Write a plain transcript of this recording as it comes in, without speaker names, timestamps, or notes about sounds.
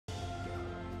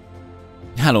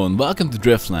Hello and welcome to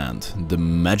Driftland, the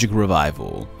Magic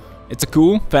Revival. It's a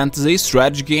cool fantasy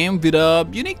strategy game with a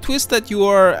unique twist that you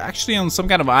are actually on some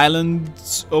kind of island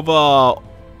of a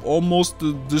almost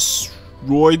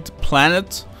destroyed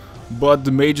planet, but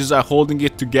the mages are holding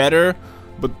it together.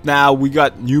 But now we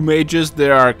got new mages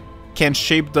that can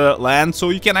shape the land,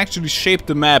 so you can actually shape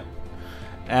the map,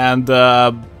 and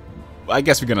I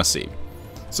guess we're gonna see.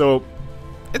 So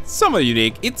it's somewhat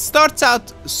unique. It starts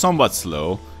out somewhat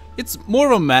slow. It's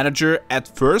more of a manager at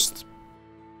first,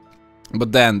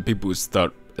 but then people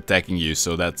start attacking you,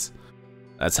 so that's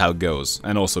how it goes.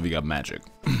 And also we got magic.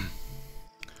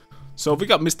 So we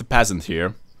got Mr. Peasant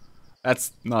here.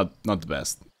 That's not the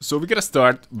best. So we gotta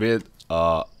start with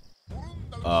a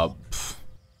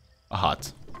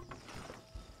hut.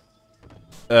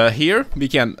 Here we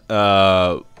can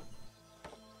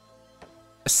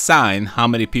assign how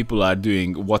many people are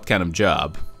doing what kind of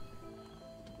job.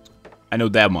 I know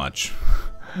that much.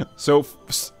 So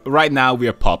right now we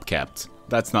are pop capped.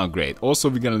 That's not great. Also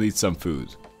we're gonna need some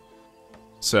food.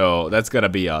 So that's gonna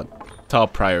be a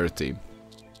top priority.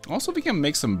 Also we can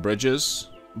make some bridges,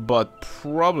 but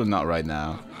probably not right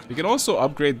now. We can also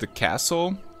upgrade the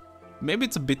castle. Maybe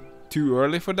it's a bit too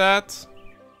early for that.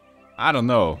 I don't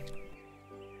know.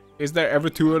 Is there ever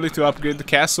too early to upgrade the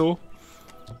castle?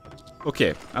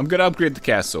 Okay, I'm gonna upgrade the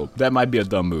castle. That might be a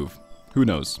dumb move. Who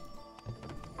knows?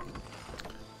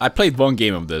 I played one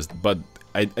game of this, but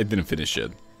I didn't finish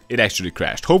it. It actually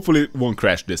crashed. Hopefully it won't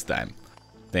crash this time.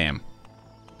 Damn.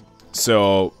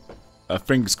 So,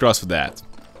 fingers crossed for that.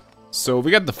 So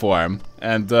we got the farm,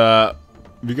 and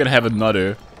we're gonna have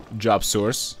another job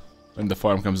source when the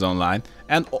farm comes online.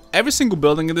 And every single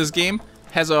building in this game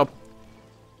has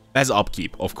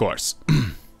upkeep, of course.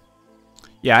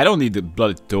 Yeah, I don't need the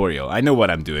bloody tutorial. I know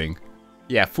what I'm doing.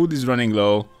 Yeah, food is running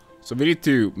low. So we need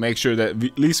to make sure that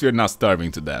at least we're not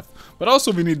starving to death. But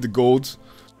also we need the gold.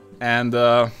 And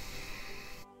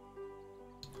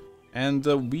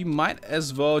we might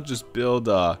as well just build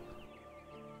a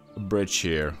bridge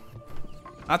here.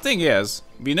 The thing is,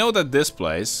 we know that this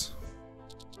place...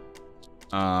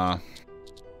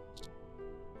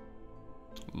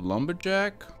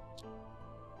 lumberjack?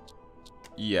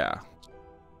 Yeah.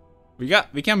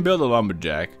 We can build a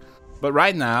lumberjack. But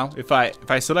right now, if I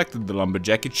selected the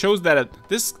lumberjack, it shows that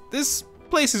this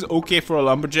place is okay for a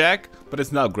lumberjack, but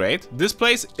it's not great. This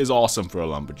place is awesome for a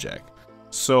lumberjack.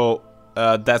 So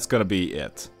that's gonna be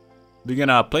it. We're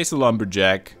gonna place a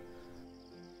lumberjack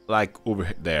like over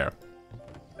there.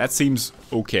 That seems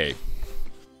okay.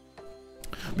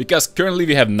 Because currently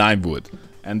we have 9 wood,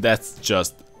 and that's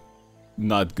just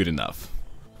not good enough.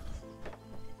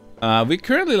 We're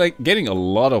currently like getting a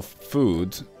lot of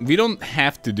food. We don't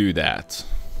have to do that.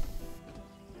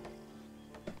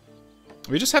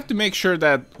 We just have to make sure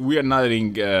that we are not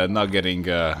getting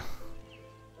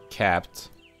capped,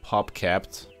 pop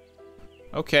capped.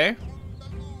 Okay,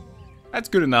 that's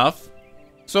good enough.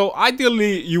 So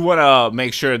ideally, you wanna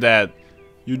make sure that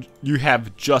you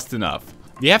have just enough.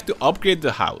 You have to upgrade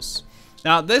the house.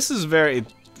 Now this is where it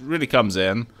really comes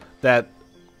in that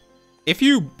if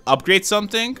you upgrade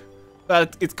something.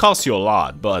 It costs you a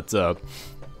lot, but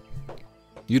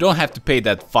you don't have to pay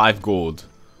that 5 gold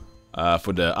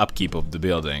for the upkeep of the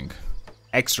building.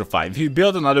 Extra 5. If you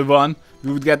build another one,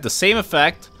 we would get the same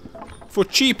effect for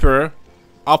cheaper,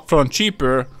 upfront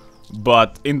cheaper,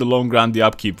 but in the long run the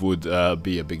upkeep would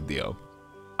be a big deal.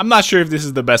 I'm not sure if this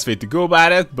is the best way to go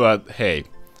about it, but hey,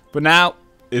 for now,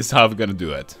 this is how we're gonna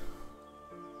do it.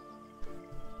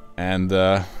 And,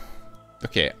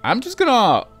 okay, I'm just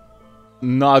gonna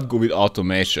not go with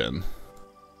automation.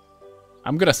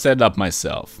 I'm gonna set it up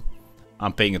myself.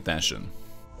 I'm paying attention.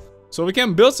 So we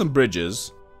can build some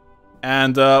bridges,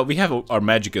 and we have our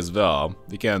magic as well.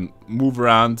 We can move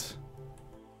around.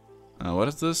 What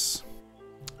is this?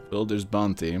 Builder's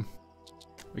bounty.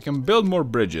 We can build more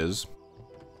bridges.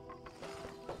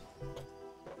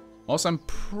 Also, I'm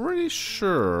pretty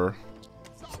sure.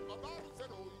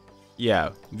 Yeah,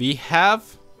 we have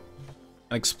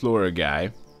an explorer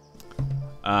guy.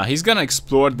 He's gonna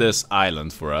explore this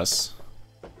island for us.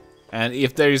 And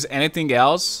if there is anything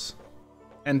else,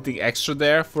 anything extra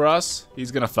there for us,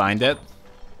 he's gonna find it.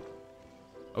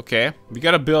 Okay, we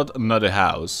gotta build another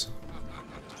house.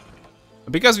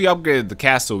 Because we upgraded the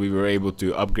castle, we were able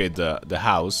to upgrade the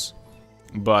house.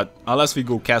 But unless we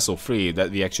go castle free,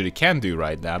 that we actually can do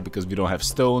right now, because we don't have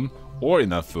stone or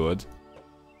enough food,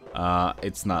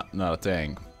 it's not a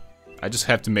thing. I just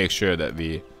have to make sure that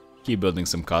we keep building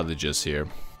some cottages here.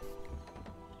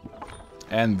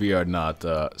 And we are not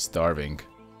starving.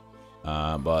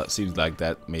 But seems like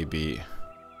that may be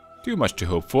too much to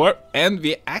hope for. And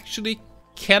we actually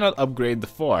cannot upgrade the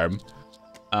farm,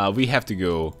 we have to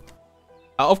go...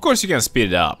 of course you can speed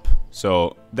it up,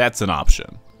 so that's an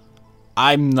option.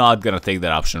 I'm not gonna take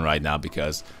that option right now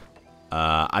because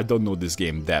I don't know this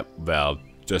game that well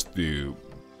just to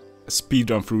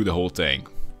speedrun through the whole thing.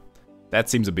 That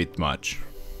seems a bit much.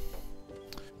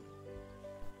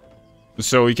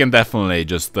 So you can definitely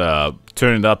just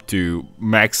turn it up to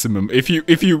maximum if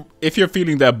you're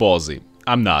feeling that ballsy.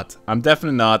 I'm not. I'm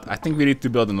definitely not. I think we need to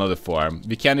build another farm.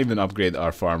 We can't even upgrade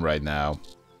our farm right now.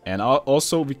 And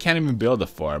also we can't even build a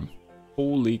farm.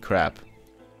 Holy crap.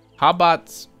 How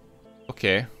about...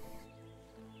 Okay.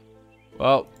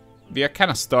 Well, we are kind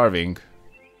of starving.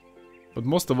 But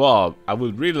most of all, I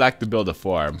would really like to build a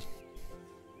farm.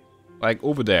 Like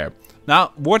over there.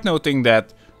 Now, worth noting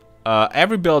that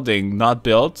every building not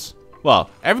built...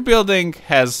 Well, every building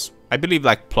has, I believe,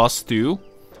 like +2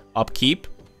 upkeep.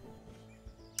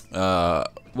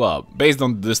 Well, based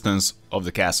on the distance of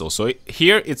the castle. So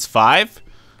here it's 5.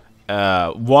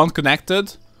 One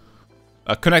connected.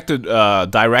 Connected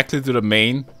directly to the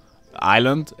main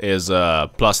island is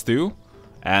 +2.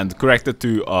 And connected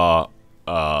to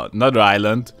another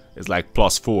island is like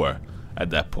 +4 at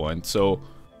that point. So,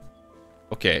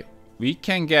 okay. We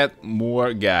can get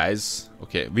more guys.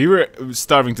 Okay, we were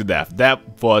starving to death.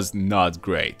 That was not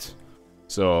great.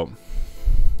 So,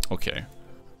 okay.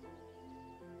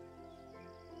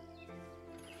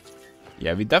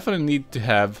 Yeah, we definitely need to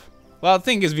have... Well, the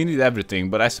thing is we need everything,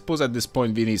 but I suppose at this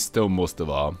point we need stone most of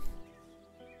all.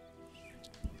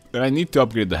 And I need to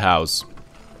upgrade the house.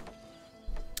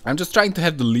 I'm just trying to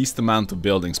have the least amount of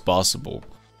buildings possible.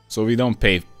 So we don't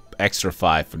pay extra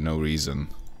 5 for no reason.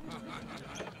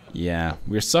 Yeah,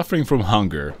 we're suffering from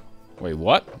hunger. Wait,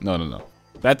 what? No.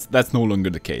 That's no longer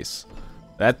the case.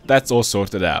 That's all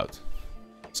sorted out.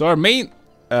 So our main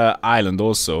island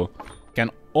also can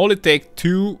only take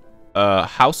 2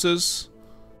 houses.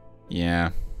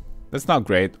 Yeah, that's not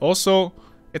great. Also,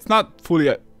 it's not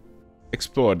fully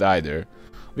explored either.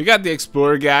 We got the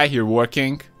explorer guy here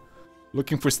working,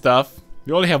 looking for stuff.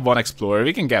 We only have 1 explorer.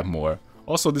 We can get more.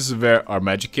 Also, this is where our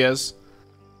magic is.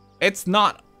 It's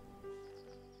not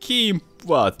key,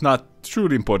 well, it's not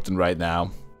truly important right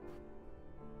now.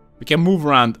 We can move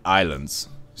around islands,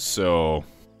 so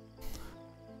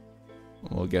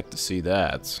we'll get to see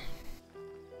that.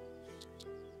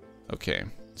 Okay,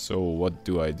 so what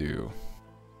do I do?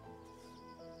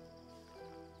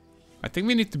 I think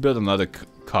we need to build another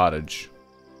cottage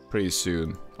pretty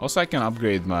soon. Also, I can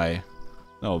upgrade my...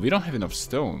 No, we don't have enough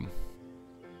stone.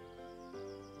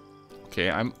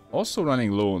 Okay, I'm also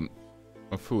running low on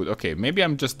food. Okay, maybe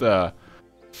I'm just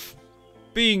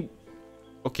being...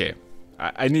 Okay,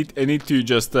 I need to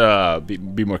just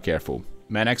be more careful.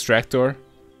 Man extractor.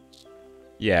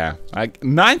 Yeah, like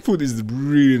 9 food is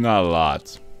really not a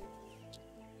lot.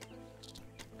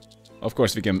 Of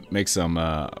course, we can make some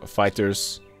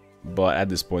fighters, but at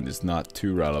this point, it's not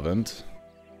too relevant.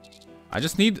 I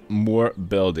just need more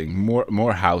building,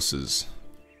 more houses.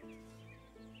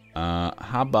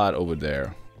 How about over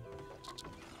there?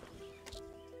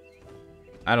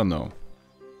 I don't know.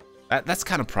 That's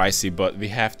kind of pricey, but we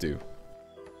have to.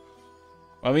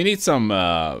 Well, we need some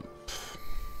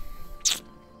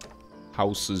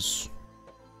houses.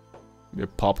 We're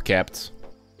pop capped.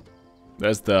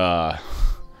 There's the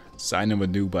sign of a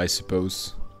noob, I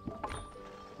suppose.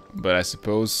 But I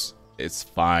suppose it's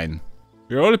fine.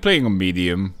 We're only playing on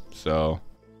medium, so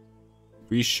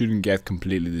we shouldn't get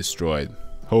completely destroyed.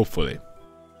 Hopefully.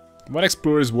 One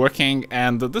explorer is working,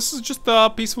 and this is just a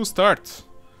peaceful start.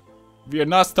 We are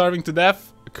not starving to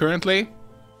death currently.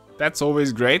 That's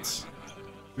always great.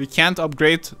 We can't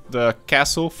upgrade the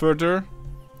castle further.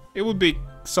 It would be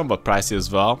somewhat pricey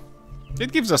as well.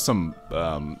 It gives us some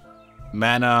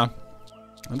mana.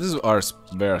 And this is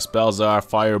where our spells are.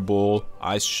 Fireball,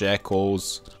 Ice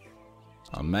Shackles,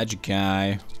 Magic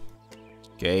Eye,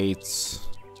 Gates.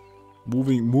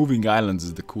 Moving islands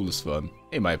is the coolest one,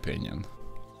 in my opinion.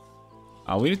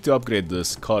 We need to upgrade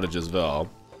this cottage as well.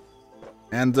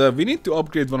 And we need to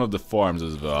upgrade one of the farms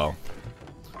as well.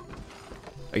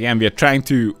 Again, we are trying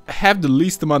to have the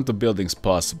least amount of buildings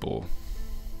possible.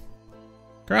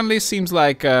 Currently, it seems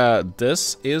like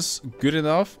this is good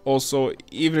enough. Also,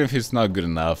 even if it's not good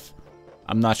enough,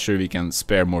 I'm not sure we can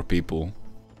spare more people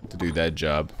to do that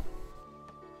job.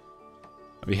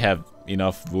 We have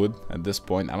enough wood at this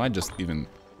point. I might just even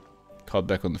cut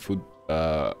back on the food.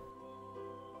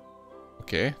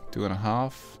 Okay,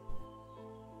 2.5.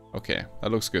 Okay,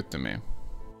 that looks good to me.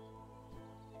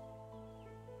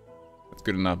 That's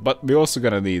good enough. But we're also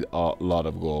gonna need a lot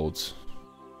of gold.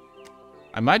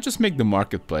 I might just make the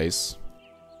marketplace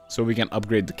so we can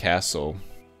upgrade the castle.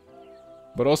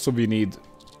 But also we need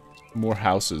more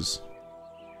houses.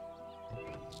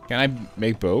 Can I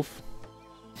make both?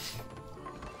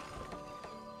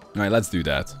 Alright, let's do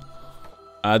that.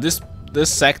 This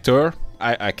sector,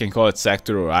 I can call it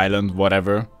sector or island,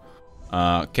 whatever.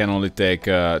 Can only take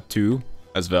 2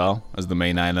 as well as the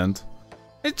main island.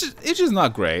 It's just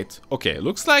not great. Okay,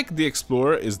 looks like the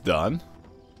explorer is done.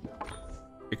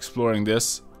 Exploring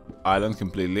this island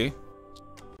completely.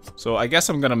 So I guess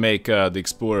I'm gonna make the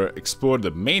explorer explore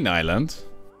the main island.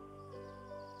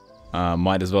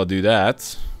 Might as well do that.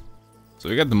 So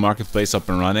we got the marketplace up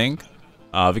and running.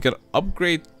 We can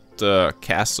upgrade the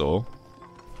castle.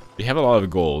 We have a lot of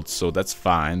gold, so that's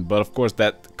fine. But of course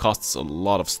that costs a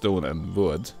lot of stone and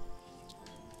wood.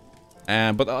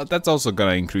 But that's also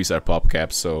gonna increase our pop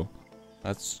cap, so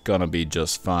that's gonna be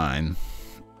just fine.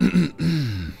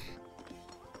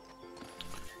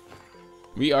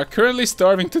 We are currently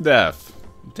starving to death.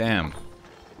 Damn.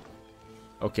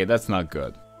 Okay, that's not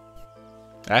good.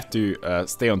 I have to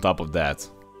stay on top of that.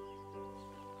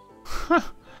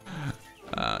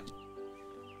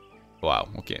 Wow,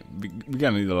 okay. We're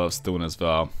gonna need a lot of stone as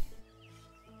well.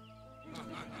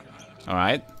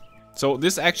 Alright. So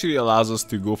this actually allows us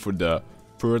to go for the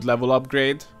 3rd level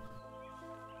upgrade.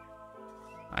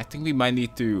 I think we might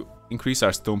need to increase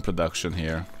our stone production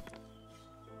here.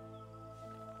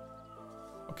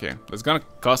 Okay, it's gonna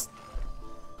cost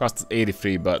us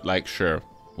 83, but like sure,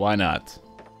 why not?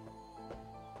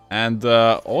 And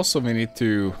also we need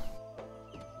to...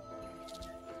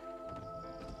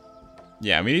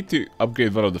 Yeah, we need to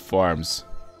upgrade one of the farms.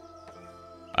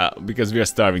 Because we are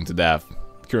starving to death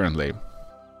currently.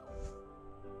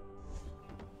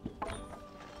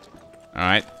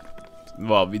 Alright.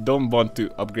 Well, we don't want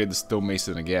to upgrade the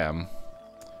stonemason again.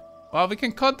 Well, we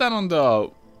can cut down on the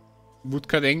wood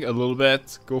cutting a little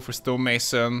bit. Go for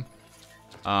stonemason.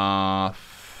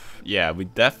 Yeah, we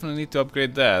definitely need to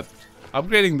upgrade that.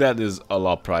 Upgrading that is a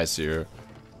lot pricier.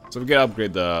 So we gotta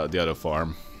upgrade the other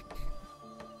farm.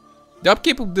 The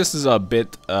upkeep of this is a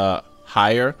bit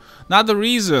higher. Now the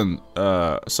reason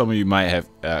some of you might have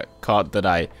caught that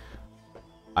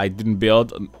I didn't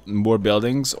build more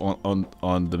buildings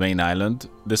on the main island,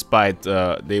 despite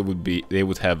they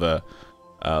would have a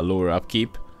lower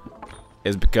upkeep,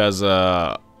 is because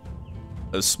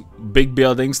big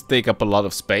buildings take up a lot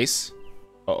of space.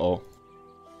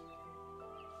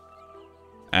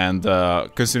 And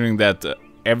considering that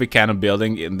every kind of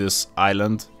building in this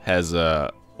island has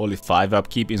only 5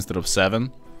 upkeep instead of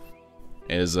 7,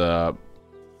 is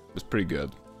pretty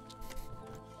good.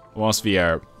 Once we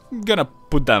are gonna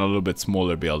put down a little bit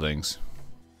smaller buildings,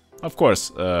 of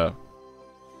course.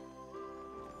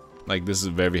 Like this is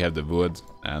where we have the wood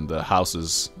and the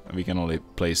houses. We can only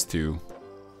place 2.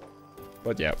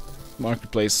 But yeah,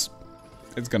 marketplace,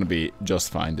 it's gonna be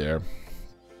just fine there.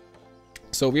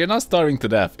 So we are not starving to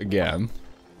death again.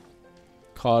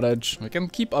 Cottage, we can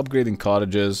keep upgrading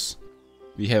cottages.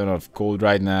 We have enough gold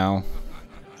right now.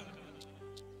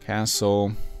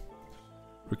 Castle.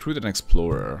 Recruit an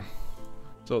explorer.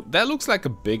 So that looks like a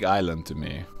big island to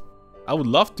me. I would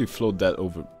love to float that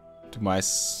over to my...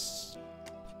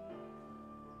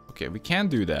 Okay, we can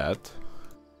do that.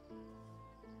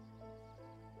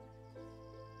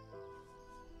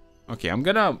 Okay, I'm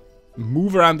gonna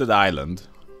move around that island.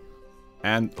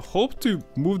 And hope to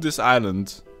move this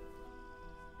island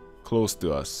close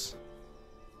to us.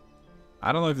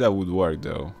 I don't know if that would work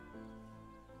though.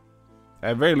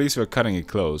 At very least we're cutting it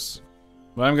close.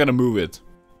 But I'm gonna move it.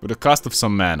 With the cost of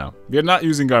some mana. We are not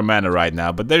using our mana right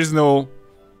now, but there's no...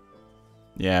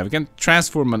 Yeah, we can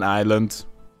transform an island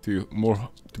to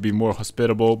be more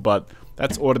hospitable, but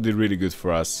that's already really good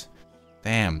for us.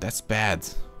 Damn, that's bad.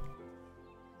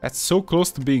 That's so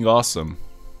close to being awesome.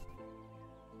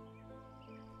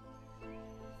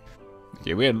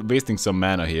 Okay, we are wasting some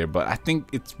mana here, but I think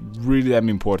it's really damn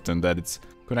important that it's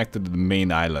connected to the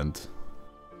main island.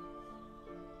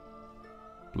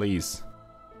 Please.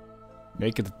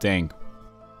 Make it a thing.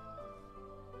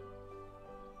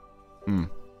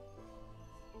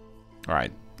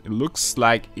 Alright. It looks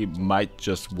like it might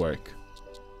just work.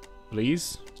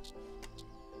 Please?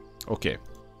 Okay.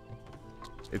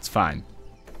 It's fine.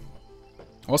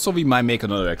 Also, we might make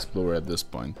another explorer at this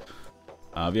point.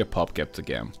 We are pop capped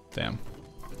again. Damn.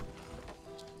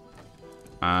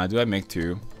 Do I make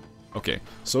 2? Okay.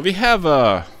 So we have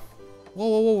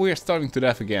whoa, we are starving to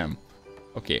death again.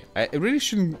 Okay, I really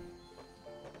shouldn't...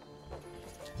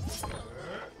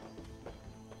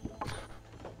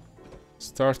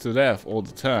 starve to death all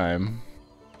the time.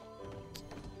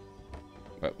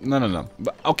 No.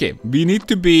 But, okay, we need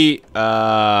to be...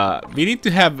 we need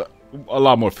to have a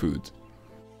lot more food.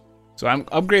 So I'm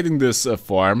upgrading this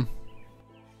farm.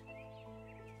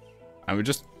 And we're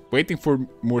just waiting for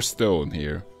more stone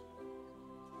here.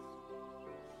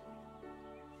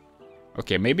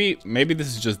 Okay, maybe this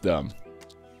is just dumb.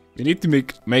 We need to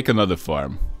make another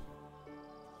farm.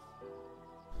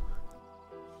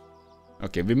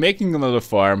 Okay, we're making another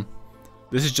farm.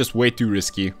 This is just way too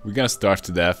risky. We're gonna starve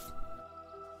to death.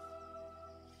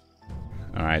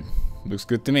 Alright, looks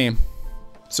good to me.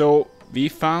 So, we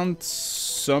found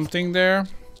something there.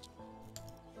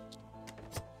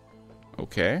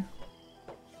 Okay.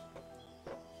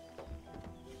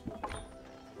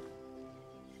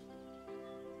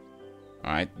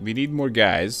 Alright, we need more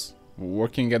guys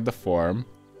working at the farm.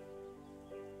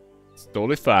 It's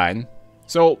totally fine.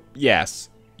 So, yes,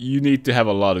 you need to have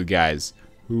a lot of guys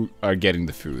who are getting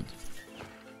the food.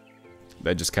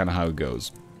 That's just kind of how it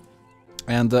goes.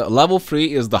 And level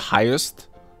 3 is the highest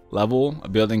level a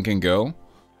building can go.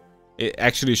 It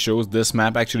actually shows, this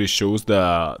map actually shows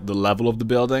the level of the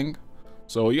building.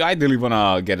 So you ideally want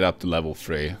to get it up to level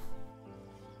 3.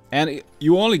 And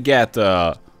you only get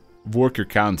worker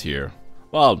count here.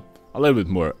 Well, a little bit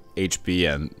more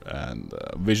HP and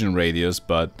vision radius,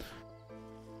 but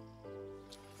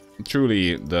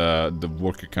truly the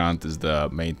worker count is the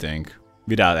main thing.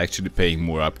 Without actually paying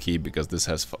more upkeep, because this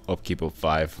has upkeep of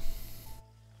 5.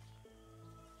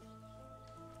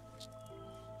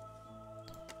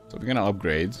 So we're gonna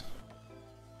upgrade.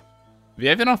 We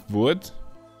have enough wood.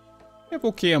 We have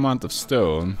okay amount of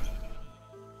stone.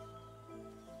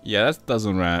 Yeah, that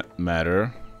doesn't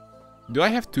matter. Do I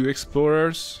have 2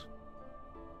 explorers?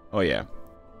 Oh yeah.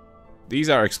 These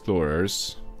are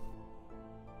explorers.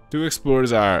 2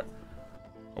 explorers are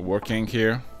working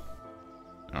here.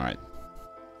 Alright.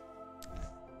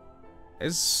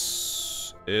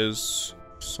 Is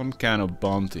some kind of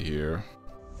bounty here.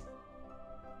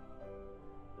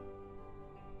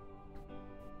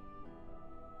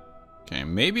 Okay,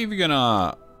 maybe we're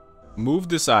gonna move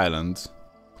this island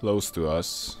close to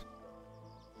us.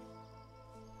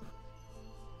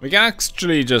 We can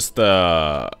actually just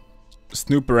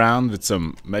snoop around with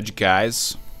some magic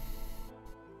eyes.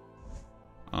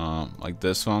 Like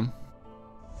this one.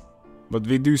 But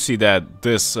we do see that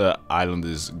this island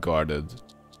is guarded.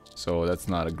 So that's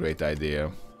not a great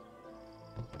idea.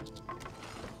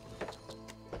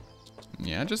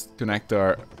 Yeah, just connect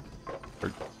our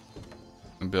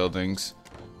buildings.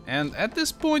 And at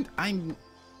this point, I'm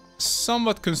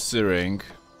somewhat considering...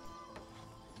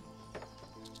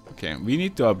 Okay, we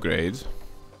need to upgrade.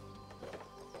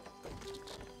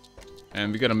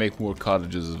 And we gotta make more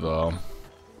cottages as well.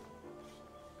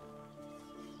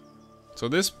 So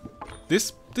this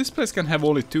place can have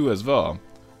only 2 as well.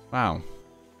 Wow.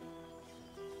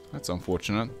 That's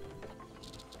unfortunate.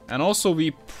 And also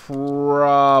we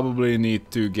probably need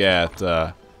to get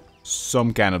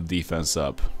some kind of defense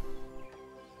up.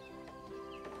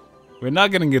 We're not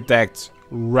getting attacked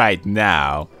right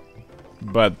now,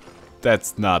 but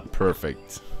that's not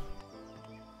perfect.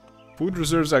 Food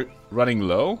reserves are running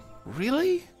low?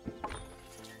 Really?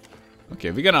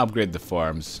 Okay, we're gonna upgrade the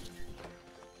farms.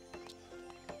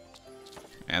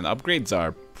 And upgrades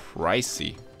are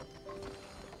pricey.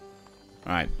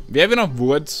 Alright, we have enough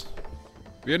wood.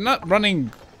 We're not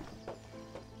running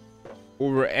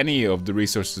over any of the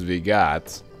resources we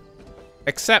got.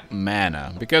 Except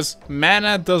mana. Because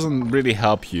mana doesn't really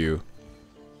help you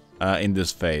in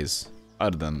this phase.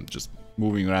 Other than just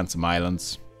moving around some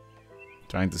islands.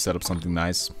 Trying to set up something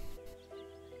nice.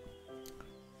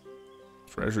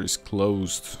 Treasure is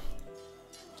closed.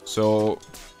 So,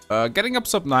 getting up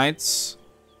some knights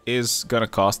is gonna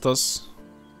cost us.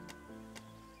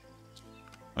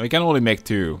 We can only make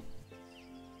 2.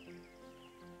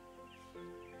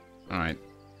 Alright.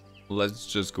 Let's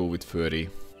just go with 30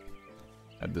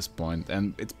 at this point.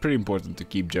 And it's pretty important to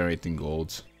keep generating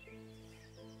gold.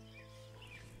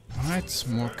 Alright,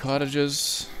 more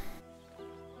cottages.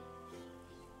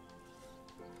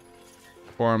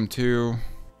 Farm 2.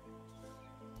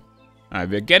 Alright,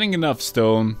 we're getting enough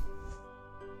stone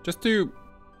just to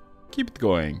keep it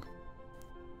going.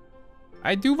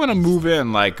 I do want to move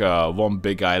in like one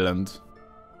big island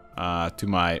to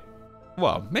my,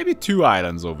 well, maybe 2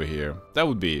 islands over here. That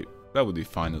would be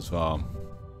fine as well.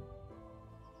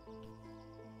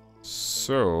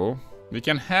 So we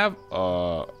can have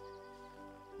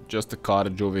just a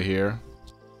cottage over here.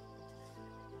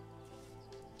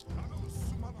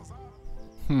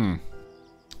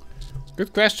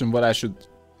 Good question. What I should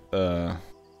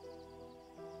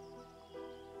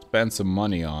spend some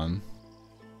money on.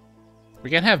 We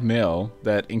can have mill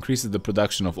that increases the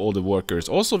production of all the workers.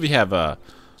 Also, we have a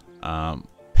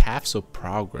paths of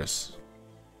progress.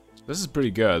 This is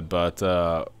pretty good, but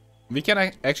we can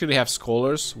actually have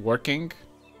scholars working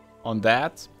on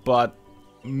that, but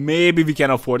maybe we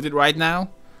can afford it right now.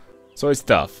 So it's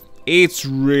tough. It's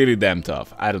really damn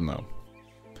tough. I don't know.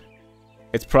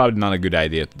 It's probably not a good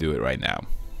idea to do it right now.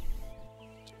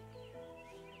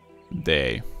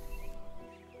 Day.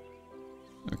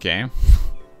 Okay.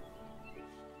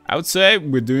 I would say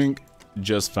we're doing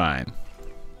just fine.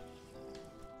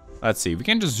 Let's see. We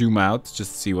can just zoom out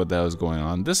just to see what the hell is going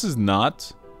on. This is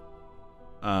not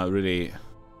really...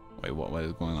 Wait, what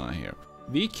is going on here?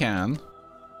 We can...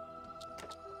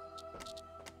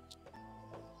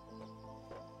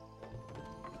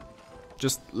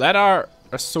 just let our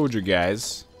soldier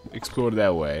guys explore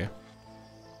that way.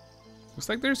 Looks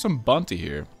like there's some bounty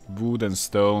here. Wood and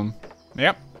stone.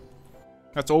 Yep.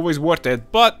 That's always worth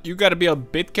it. But you gotta be a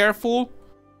bit careful,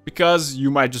 because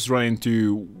you might just run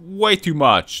into way too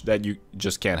much that you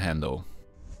just can't handle.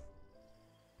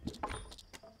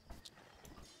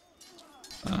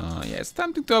 Yeah, it's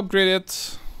time to upgrade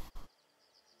it.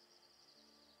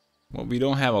 Well, we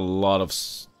don't have a lot of...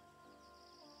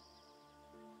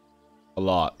 a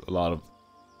lot of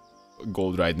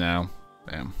gold right now.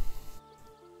 Damn.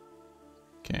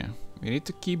 Okay, we need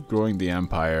to keep growing the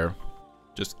empire.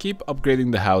 Just keep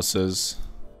upgrading the houses.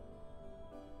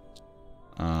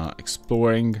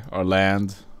 Exploring our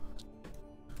land.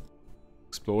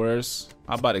 Explorers.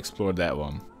 How about explore that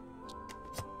one?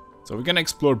 So we're gonna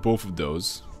explore both of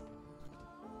those.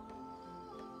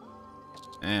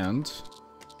 And...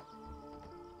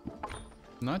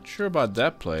 not sure about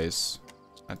that place.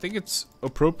 I think it's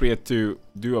appropriate to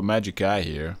do a magic eye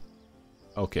here.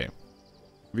 Okay.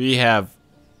 We have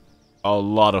a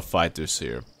lot of fighters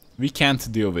here. We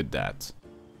can't deal with that.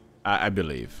 I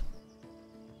believe.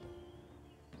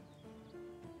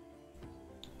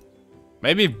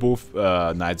 Maybe if both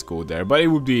knights go there, but it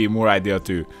would be more ideal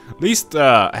to at least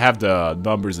have the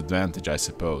numbers advantage, I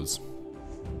suppose.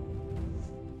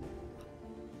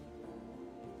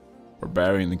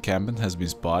 Barbarian encampment has been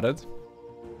spotted.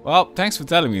 Well, thanks for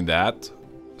telling me that.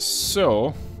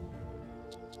 So...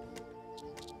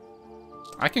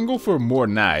 I can go for more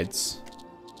knights.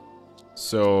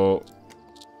 So...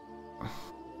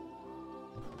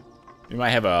 we might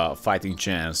have a fighting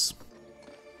chance.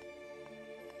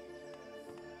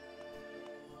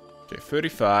 Okay,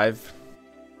 35.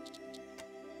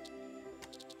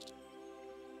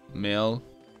 Mill.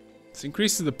 This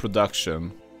increases the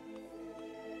production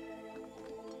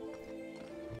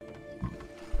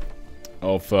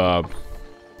of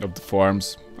the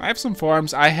farms. I have some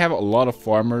farms. I have a lot of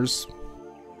farmers,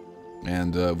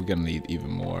 and we're gonna need even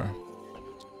more.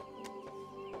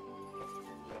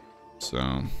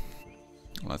 So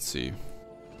let's see.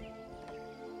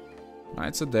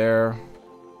 Knights are there.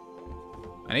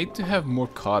 I need to have more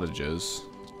cottages.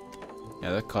 Yeah,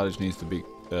 that cottage needs to be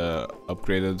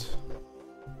upgraded.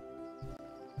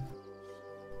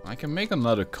 I can make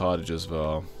another cottage as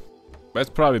well. But it's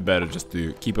probably better just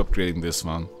to keep upgrading this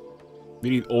one. We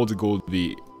need all the gold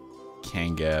we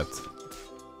can get.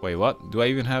 Wait, what? Do I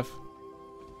even have...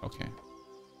 okay.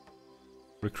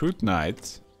 Recruit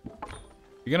knights.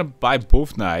 We're gonna buy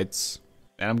both knights.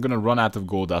 And I'm gonna run out of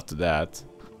gold after that.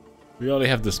 We only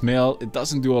have this mill. It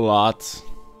doesn't do a lot.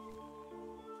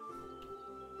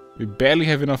 We barely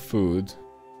have enough food.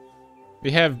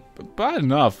 We have about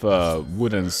enough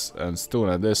wood and stone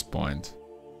at this point.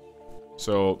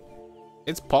 So...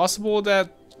 it's possible that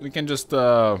we can just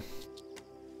do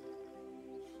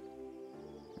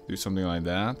something like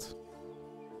that.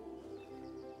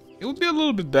 It would be a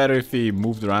little bit better if we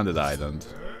moved around the island.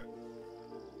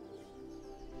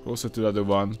 Closer to the other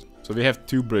one. So we have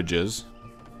 2 bridges.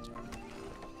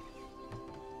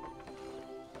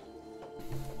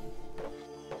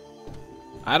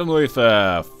 I don't know if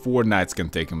 4 knights can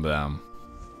take him down.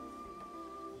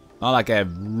 Not like I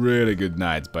have really good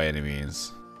knights by any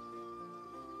means.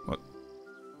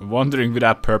 Wandering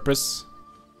without purpose?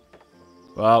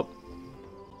 Well,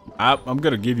 I'm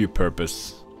gonna give you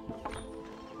purpose.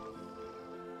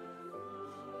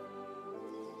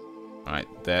 Alright,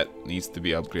 that needs to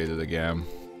be upgraded again.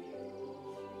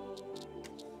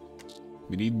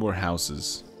 We need more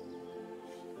houses.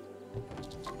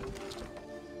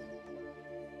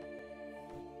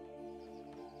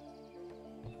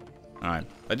 Alright,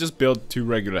 I just built 2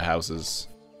 regular houses.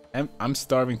 And I'm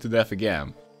starving to death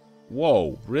again.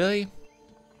 Whoa, really?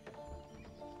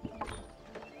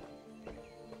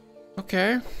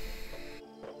 Okay.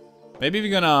 Maybe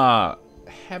we're gonna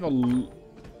have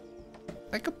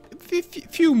like a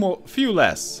few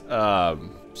less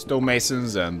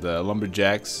stonemasons and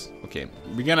lumberjacks. Okay,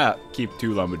 we're gonna keep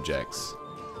 2 lumberjacks.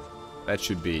 That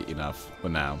should be enough for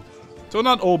now. So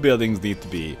not all buildings need to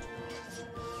be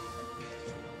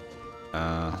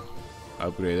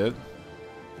upgraded.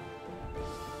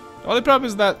 The only problem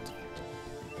is that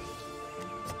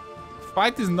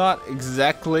fight is not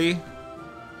exactly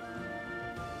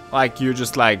like you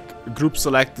just like group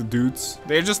select the dudes.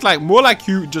 They're just like more like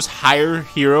you just hire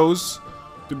heroes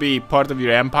to be part of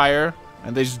your empire,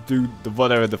 and they just do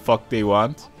whatever the fuck they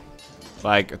want,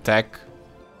 like attack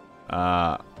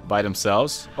by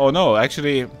themselves. Oh no,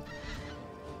 actually,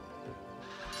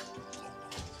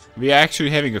 we are actually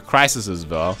having a crisis as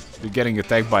well. We're getting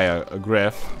attacked by a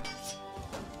griff.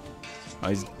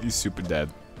 Oh, he's super dead.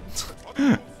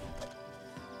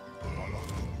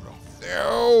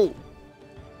 No.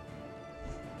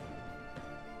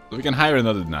 So we can hire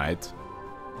another knight.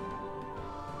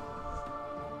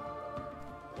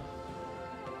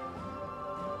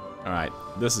 Alright,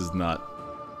 this is not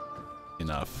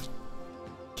enough.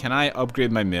 Can I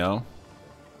upgrade my mill?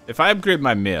 If I upgrade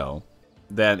my mill,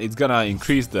 then it's gonna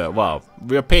increase the... Well,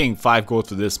 we're paying 5 gold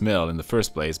for this mill in the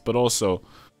first place, but also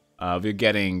we're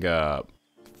getting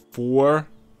 4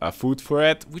 food for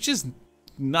it, which is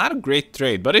not a great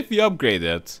trade. But if we upgrade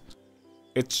it,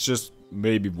 it's just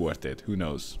maybe worth it. Who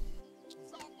knows?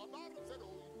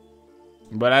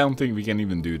 But I don't think we can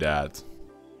even do that.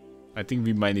 I think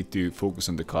we might need to focus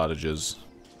on the cottages.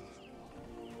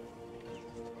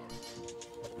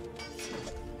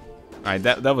 Alright,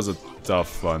 that was a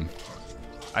tough one.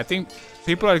 I think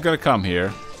people are gonna come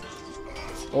here.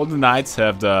 All the knights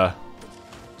have the...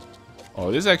 Oh,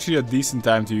 this is actually a decent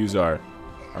time to use our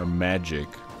magic.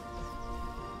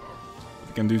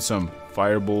 We can do some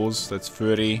fireballs. That's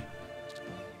 30.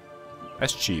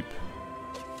 That's cheap.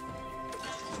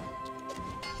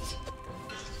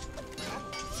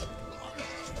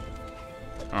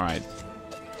 Alright.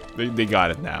 They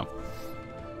got it now.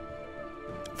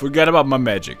 Forget about my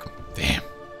magic. Damn.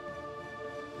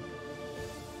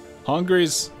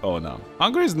 Hungary's... Oh no.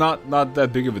 Hungary's not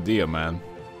that big of a deal, man.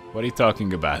 What are you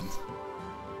talking about?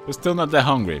 We're still not that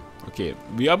hungry. Okay,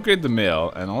 we upgrade the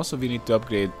mill, and also we need to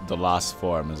upgrade the last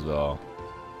farm as well.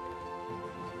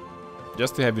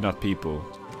 Just to have enough people.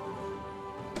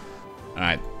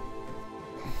 Alright.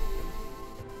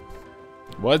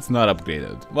 What's not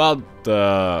upgraded? Well,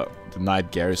 the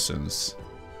knight garrisons.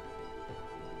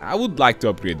 I would like to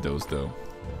upgrade those though.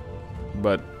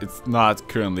 But it's not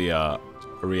currently a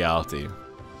reality.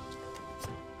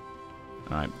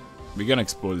 Alright, we're gonna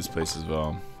explore this place as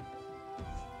well.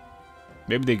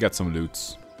 Maybe they got some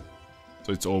loots.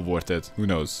 So it's all worth it. Who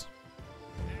knows?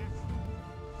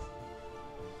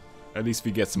 At least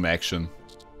we get some action.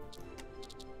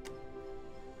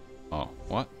 Oh,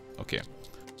 what? Okay.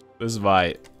 This is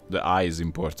why the eye is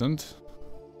important.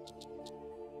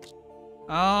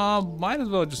 Might as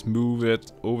well just move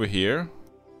it over here.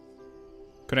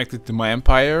 Connect it to my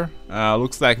empire.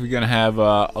 Looks like we're gonna have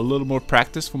a little more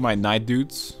practice for my knight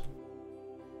dudes.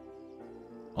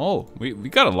 Oh, we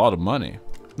got a lot of money.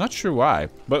 Not sure why,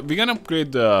 but we're gonna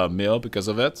upgrade the mill because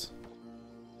of it.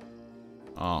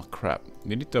 Oh crap,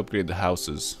 we need to upgrade the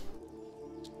houses.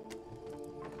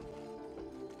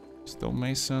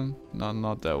 Stonemason? No,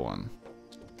 not that one.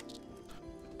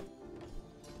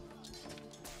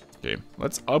 Okay,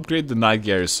 let's upgrade the knight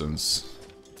garrisons.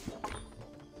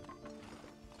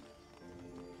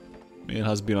 Mill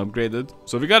has been upgraded.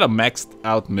 So we got a maxed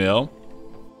out mill.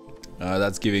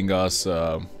 That's giving us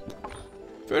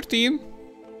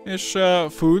 13-ish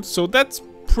food, so that's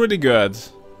pretty good.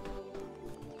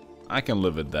 I can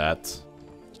live with that.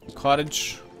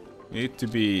 Cottage, need to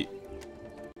be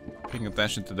paying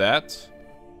attention to that.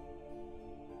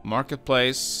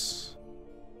 Marketplace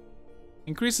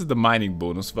increases the mining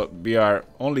bonus, but we are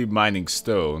only mining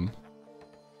stone.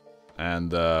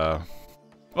 And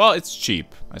well, it's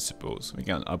cheap, I suppose. We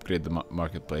can upgrade the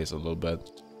marketplace a little bit.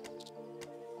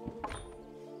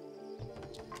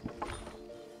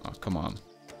 Oh, come on.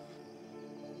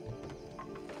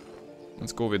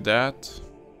 Let's go with that.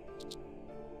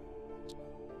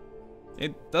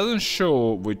 It doesn't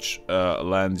show which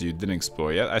lands you didn't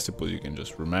explore yet. I suppose you can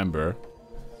just remember.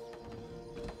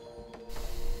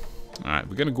 Alright,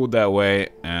 we're gonna go that way,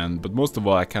 but most of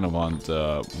all, I kind of want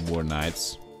more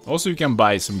knights. Also, you can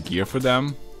buy some gear for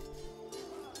them.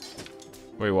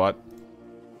 Wait, what?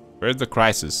 Where's the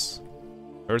crisis?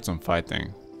 Heard some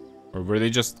fighting. Or were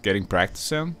they just getting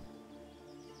practice in?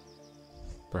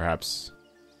 Perhaps.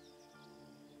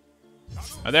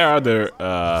 There are other...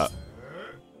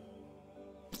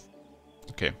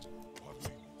 Okay.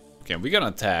 Okay, we're gonna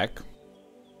attack.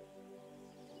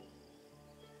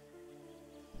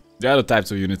 There are other types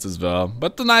of units as well.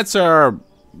 But the knights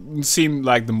seem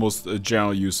like the most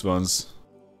general use ones.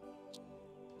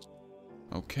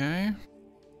 Okay.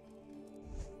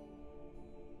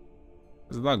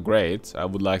 It's not great. I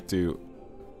would like to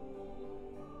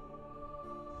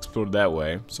explore that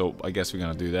way. So I guess we're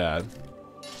gonna do that.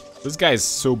 This guy is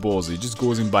so ballsy. He just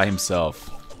goes in by himself.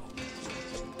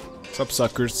 What's up,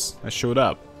 suckers? I showed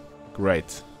up.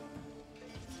 Great.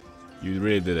 You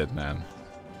really did it, man.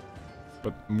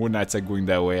 But more knights are going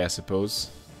that way, I suppose.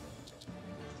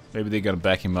 Maybe they're gonna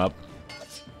back him up.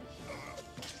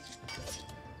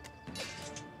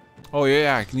 Oh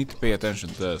yeah, I need to pay attention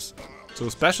to this. So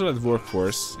specialized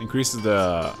workforce increases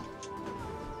the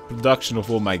production of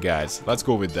all my guys. Let's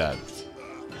go with that.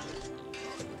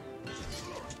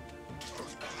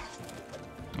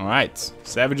 Alright,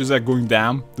 savages are going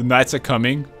down. The knights are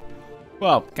coming.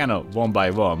 Well, kind of one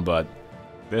by one, but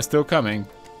they're still coming.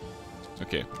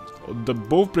 Okay,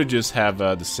 both bridges have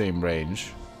the same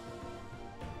range.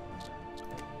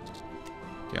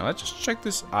 Okay, let's just check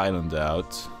this island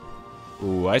out.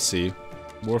 Ooh, I see.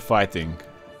 More fighting.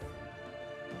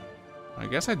 I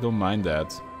guess I don't mind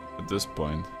that at this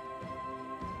point.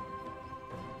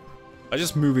 I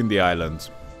just move in the island.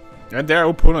 And there are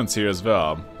opponents here as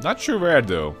well. Not sure where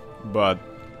though, but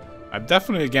I'm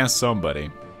definitely against somebody.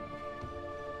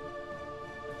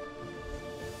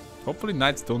 Hopefully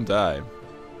knights don't die.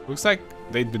 Looks like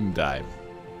they didn't die.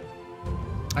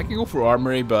 I can go for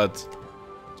armory, but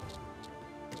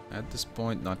at this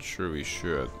point not sure we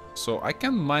should. So I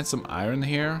can mine some iron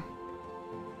here.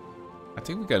 I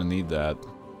think we're gonna need that.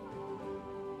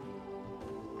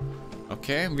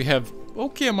 Okay, we have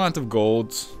okay amount of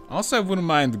gold. Also, I wouldn't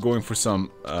mind going for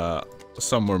some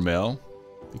more mill.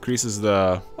 Increases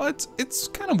the... well, it's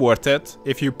kind of worth it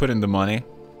if you put in the money.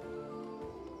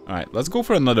 Alright, let's go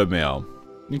for another mill.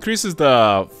 Increases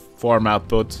the farm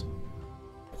output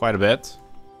quite a bit.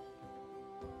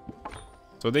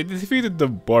 So they defeated the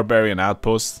barbarian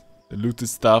outpost. They looted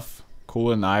stuff,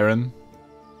 coal and iron.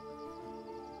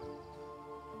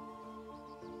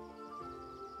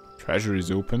 Treasure is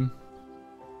open.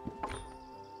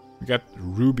 We got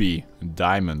ruby and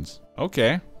diamonds.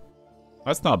 Okay.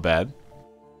 That's not bad.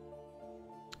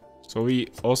 So we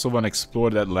also want to explore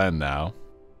that land now.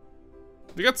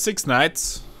 We got 6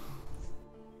 knights.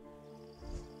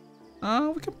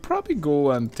 We can probably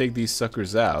go and take these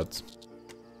suckers out.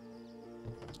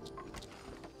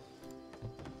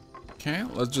 Okay,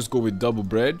 let's just go with double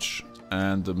bridge.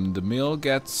 And the mill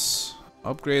gets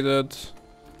upgraded.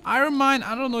 Iron mine,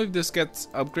 I don't know if this gets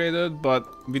upgraded, but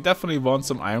we definitely want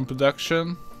some iron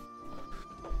production.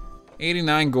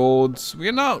 89 gold.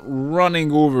 We're not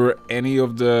running over any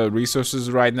of the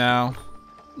resources right now.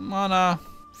 Mana,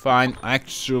 fine.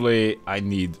 Actually, I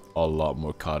need a lot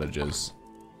more cottages.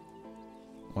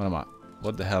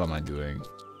 What the hell am I doing?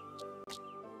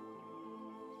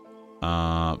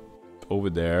 Over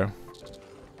there.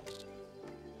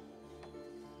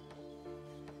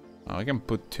 Oh, I can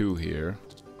put 2 here.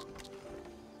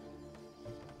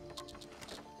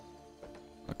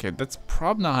 Okay, that's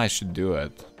probably not how I should do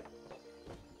it.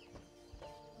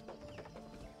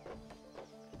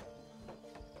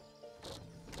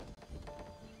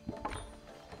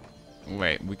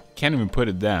 Wait, we can't even put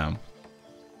it down.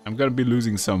 I'm gonna be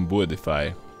losing some wood if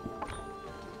I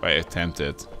attempt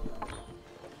it.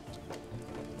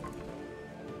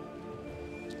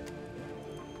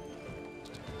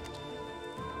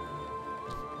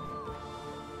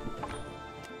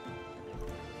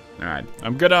 Alright,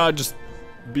 I'm gonna just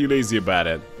be lazy about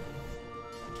it.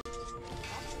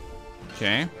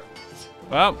 Okay.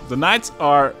 Well, the knights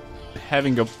are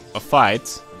having a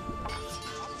fight.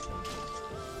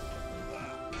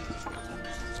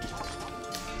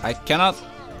 I cannot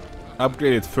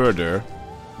upgrade it further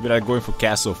without going for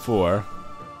Castle 4.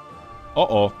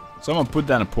 Uh-oh. Someone put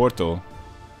down a portal.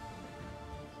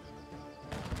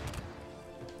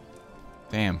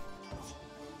 Damn.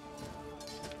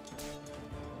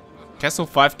 Castle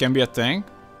 5 can be a thing?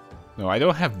 No, I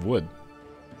don't have wood.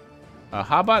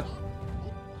 How about...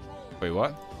 wait,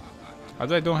 what? How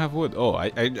do I don't have wood? Oh, I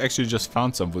actually just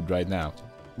found some wood right now.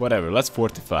 Whatever, let's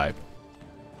fortify.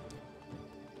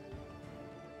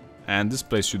 And this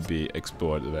place should be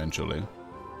explored eventually.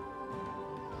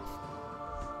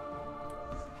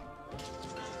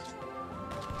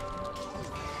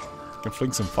 I can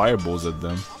fling some fireballs at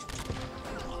them.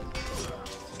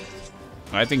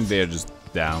 I think they're just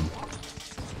down.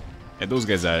 Yeah, those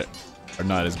guys are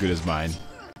not as good as mine.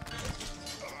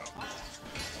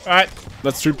 Alright,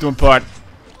 let's strip them apart.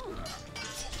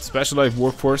 Specialized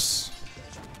workforce.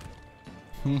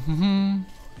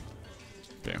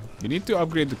 Okay, you need to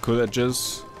upgrade the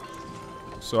cottages,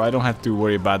 so I don't have to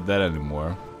worry about that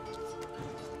anymore.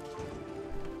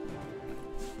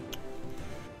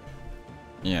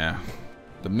 Yeah.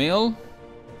 The mill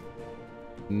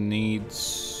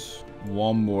needs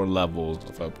one more level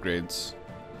of upgrades.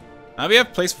 Now we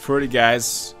have place for 30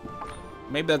 guys.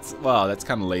 Maybe that's, well, that's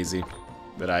kind of lazy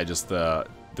that I just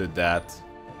did that.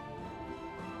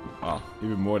 Oh,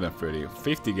 even more than 30.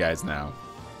 50 guys now.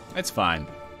 It's fine.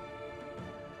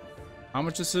 How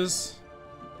much this is?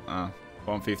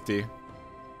 150.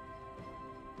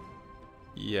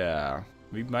 Yeah,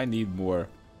 we might need more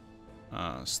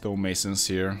stonemasons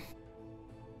here.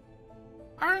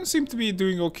 Iron seems to be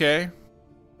doing okay.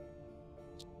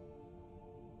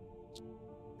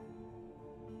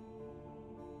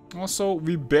 Also,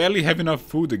 we barely have enough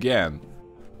food again.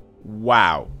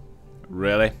 Wow.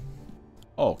 Really?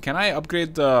 Oh, can I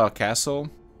upgrade the castle?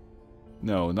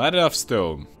 No, not enough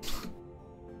stone.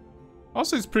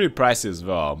 Also, it's pretty pricey as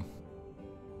well.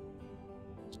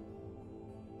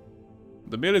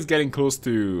 The mill is getting close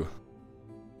to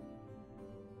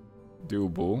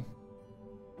doable.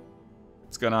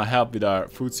 It's gonna help with our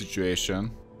food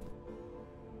situation.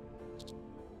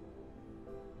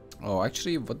 Oh,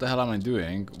 actually, what the hell am I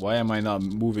doing? Why am I not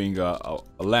moving a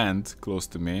land close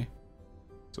to me?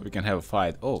 So we can have a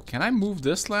fight. Oh, can I move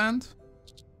this land?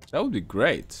 That would be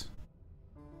great.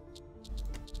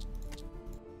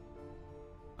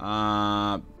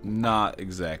 Not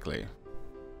exactly.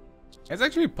 It's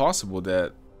actually possible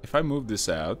that if I move this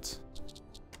out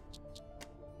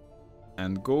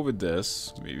and go with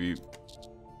this, maybe...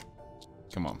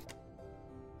 Come on.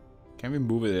 Can we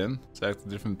move it in? Select a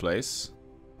different place.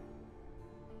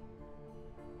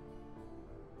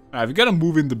 Alright, we gotta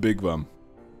move in the big one.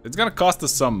 It's gonna cost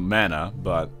us some mana,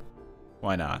 but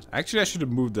why not? Actually, I should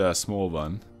have moved the small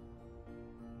one.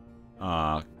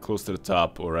 Close to the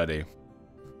top already.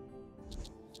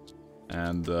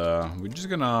 And we're just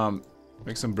gonna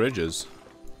make some bridges.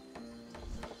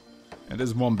 And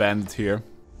there's one bandit here.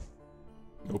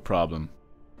 No problem.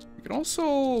 We can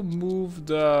also move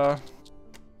the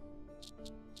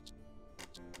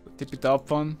tippy top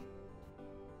one.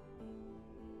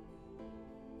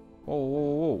 Whoa,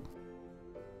 whoa, whoa.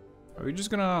 Are we just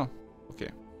gonna... Okay.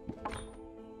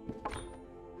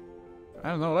 I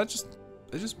don't know, let's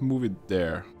just move it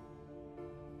there.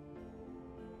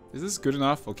 Is this good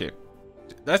enough? Okay.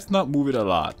 Let's not move it a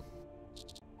lot.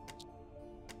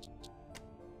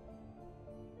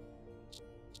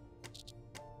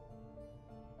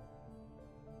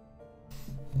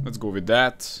 Let's go with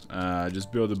that.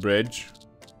 Just build a bridge.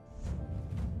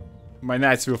 My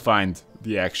knights will find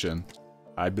the action.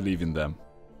 I believe in them.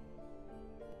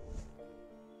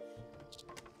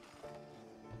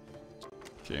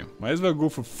 Okay, might as well go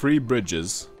for 3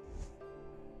 bridges.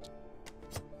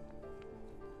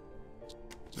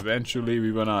 Eventually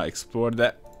we wanna explore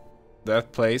that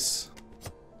place.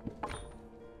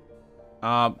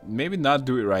 Maybe not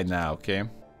do it right now, okay?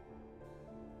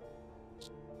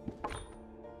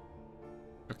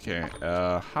 Okay,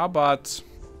 how about...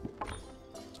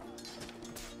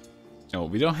 No,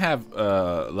 we don't have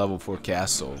level 4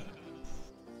 castle.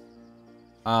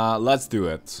 Let's do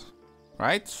it.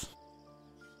 Right?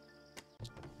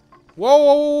 Whoa,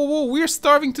 whoa, whoa, whoa, we're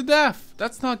starving to death.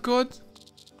 That's not good.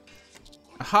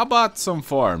 How about some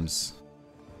farms?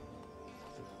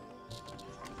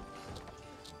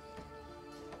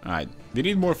 Alright, we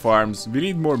need more farms. We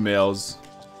need more mills.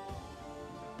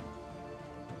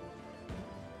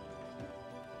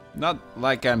 Not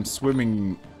like I'm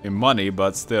swimming in money,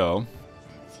 but still.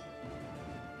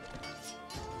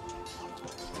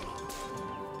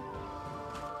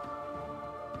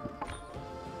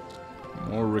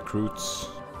 More recruits.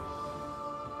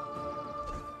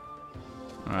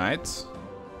 Alright.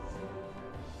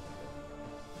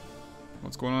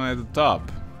 What's going on at the top?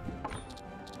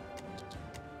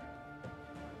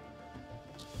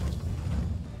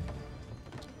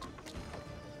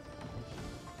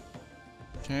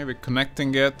 Okay, we're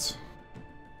connecting it.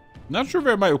 Not sure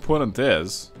where my opponent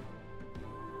is.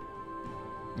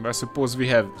 But I suppose we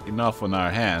have enough on our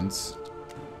hands.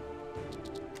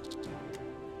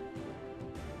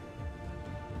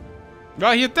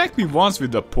 Well, he attacked me once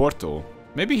with the portal.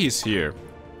 Maybe he's here.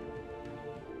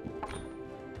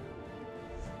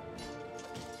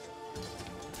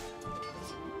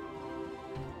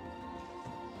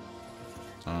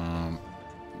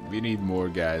 We need more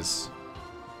guys.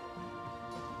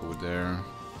 Over there.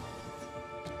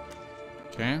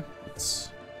 Okay, let's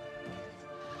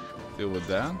deal with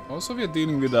that. Also, we are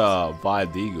dealing with a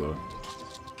wild eagle.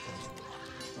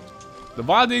 The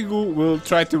wild eagle will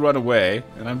try to run away,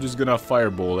 and I'm just gonna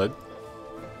fireball it.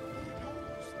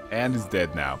 And it's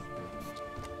dead now.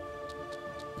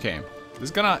 Okay, this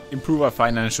is gonna improve our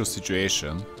financial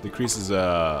situation. Decreases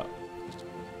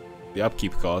the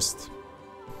upkeep cost.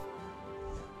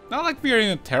 Not like we are in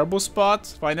a terrible spot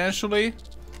financially,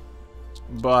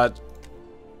 but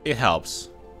it helps.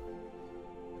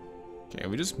 Okay,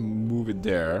 we just move it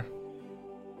there.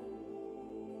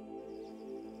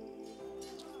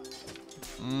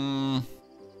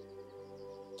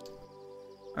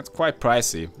 That's quite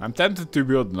pricey. I'm tempted to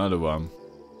build another one.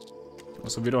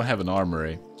 Also, we don't have an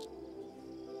armory.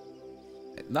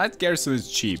 Knight Garrison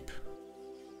is cheap.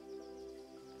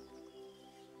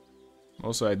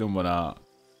 Also, I don't wanna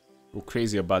go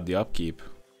crazy about the upkeep.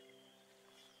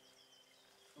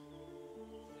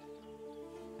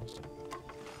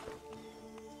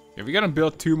 Okay, we're gonna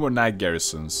build 2 more Knight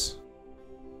Garrisons.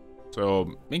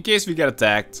 So, in case we get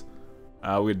attacked,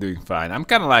 we're doing fine. I'm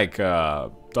kinda like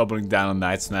doubling down on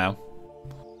Knights now.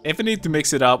 If we need to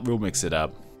mix it up, we'll mix it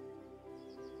up.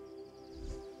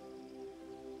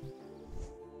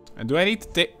 And do I need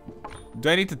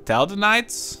to tell the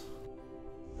Knights?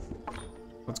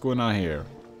 What's going on here?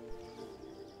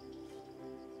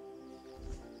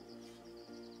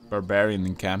 Barbarian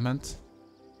encampment.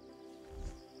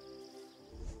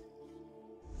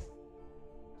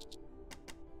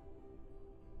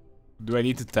 Do I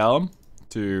need to tell them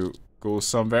to go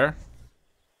somewhere?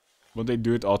 Will they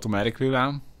do it automatically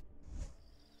now?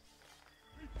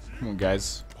 Come on,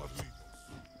 guys.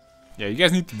 Yeah, you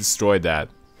guys need to destroy that.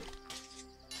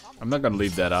 I'm not gonna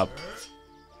leave that up.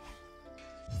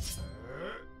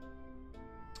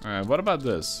 Alright, what about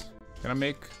this? Can I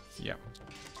make... yeah.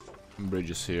 Some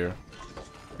bridges here.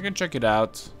 We can check it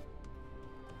out.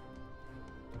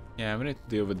 Yeah, we need to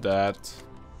deal with that.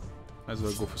 Might as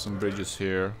well go for some bridges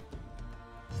here.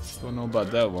 Don't know about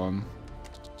that one.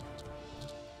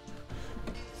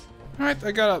 Alright,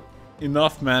 I got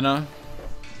enough mana.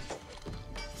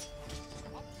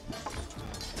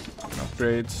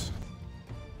 Upgrades.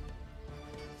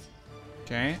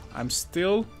 Okay, I'm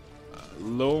still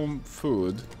low on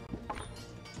food.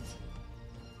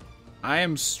 I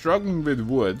am struggling with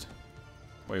wood.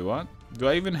 Wait, what? Do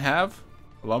I even have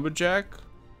a lumberjack?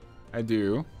 I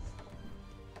do.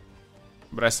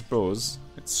 But I suppose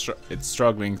it's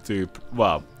struggling to...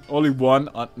 well, only one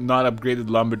not upgraded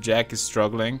lumberjack is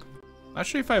struggling. Not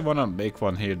sure if I want to make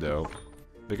one here though.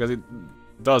 Because it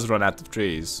does run out of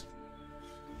trees.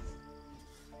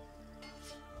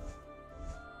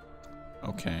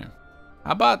 Okay.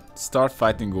 How about start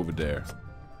fighting over there?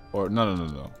 Or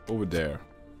no. Over there.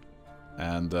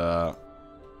 And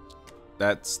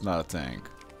that's not a tank.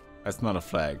 That's not a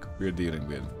flag we're dealing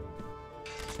with.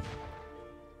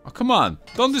 Oh, come on.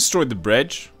 Don't destroy the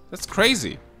bridge. That's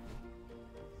crazy.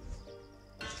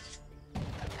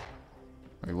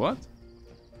 Wait, what?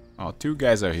 Oh, 2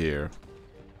 guys are here.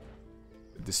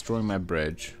 Destroying my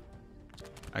bridge.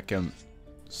 I can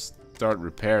start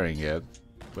repairing it,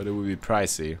 but it will be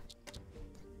pricey.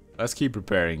 Let's keep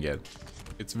repairing it.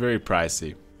 It's very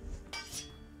pricey.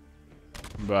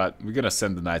 But we're gonna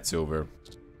send the knights over.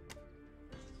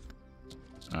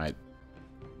 Alright.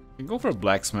 We can go for a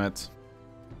blacksmith.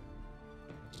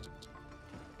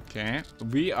 Okay.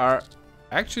 We are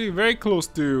actually very close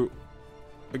to,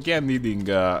 again, needing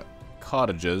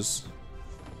cottages.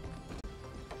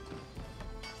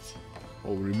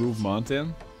 Oh, remove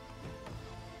mountain.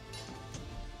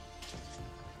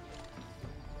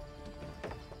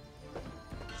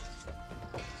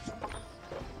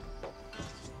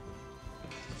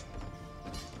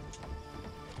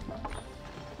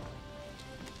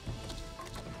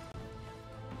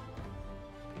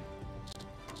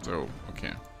 So,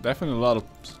 okay. Definitely a lot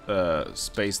of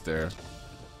space there.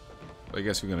 I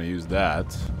guess we're gonna use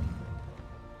that.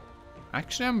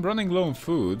 Actually, I'm running low on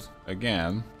food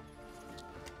again.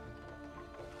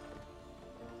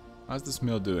 How's this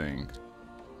mill doing?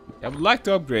 I would like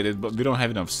to upgrade it, but we don't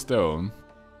have enough stone.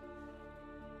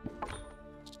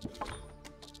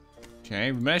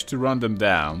 Okay, we managed to run them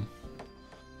down.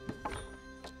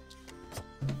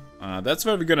 That's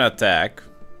where we're gonna attack.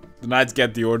 The knights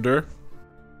get the order.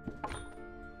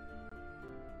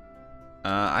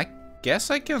 I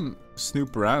guess I can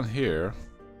snoop around here.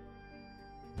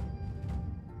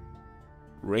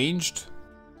 Ranged?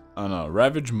 Oh no,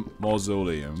 Ravaged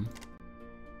Mausoleum.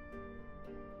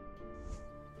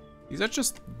 These are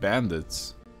just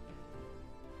bandits.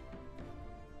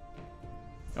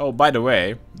 Oh, by the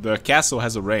way, the castle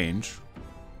has a range.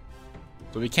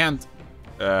 So we can't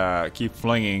keep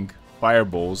flinging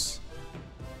fireballs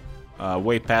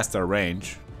way past our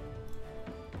range.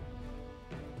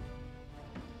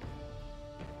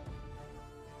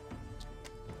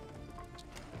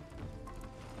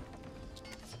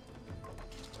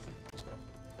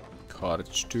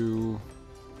 Cottage 2.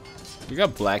 We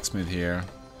got blacksmith here.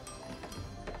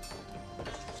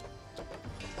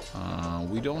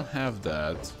 we don't have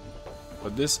that.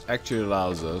 But this actually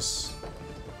allows us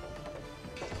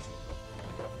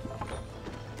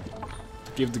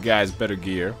to give the guys better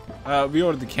gear. We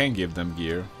already can give them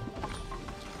gear.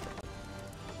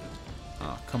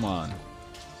 Oh, come on.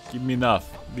 Give me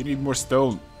enough. We need more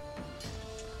stone.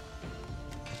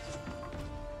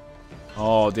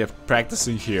 Oh, they're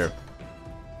practicing here.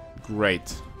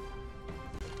 Great.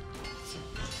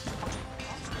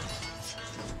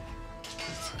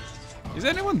 Is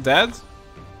anyone dead?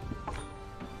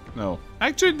 No.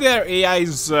 Actually, their AI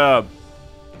is,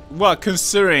 well,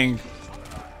 considering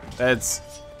that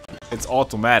it's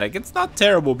automatic, it's not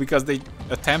terrible because they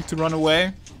attempt to run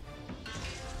away.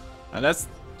 And that's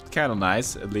kind of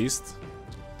nice, at least.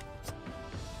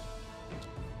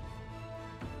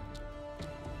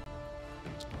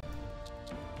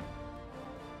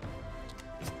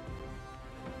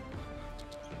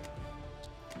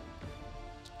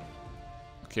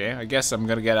 Okay, I guess I'm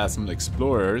gonna get out some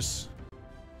explorers.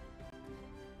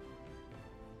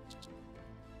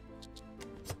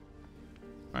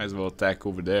 Might as well attack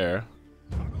over there.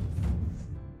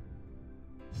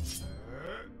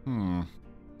 A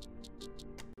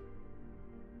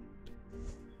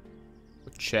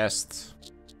chest.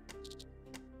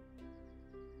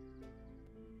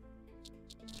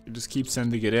 You just keep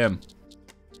sending it in.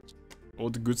 All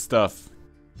the good stuff.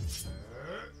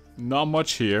 Not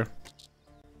much here.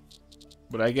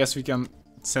 But I guess we can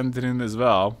send it in as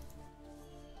well.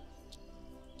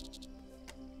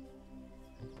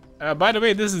 By the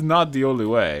way, this is not the only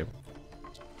way.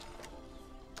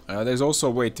 There's also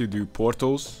a way to do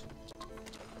portals.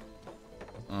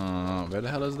 Where the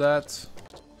hell is that?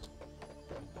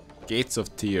 Gates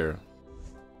of Tyr.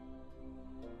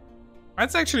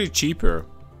 That's actually cheaper.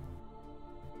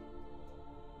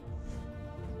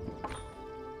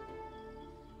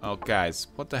 Oh, guys,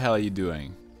 what the hell are you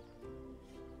doing?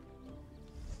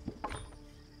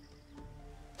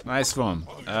 Nice one,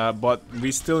 but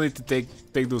we still need to take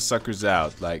those suckers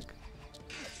out. Like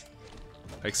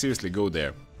seriously, go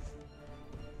there.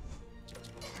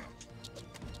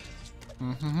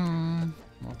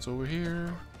 What's over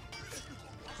here?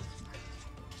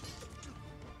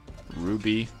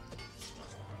 Ruby.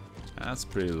 That's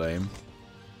pretty lame.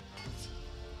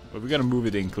 But we gotta move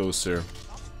it in closer.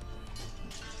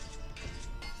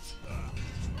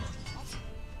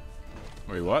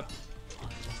 Wait, what?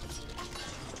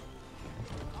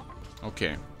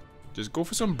 Okay, just go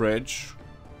for some bridge.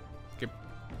 Okay,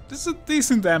 this is a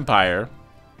decent empire.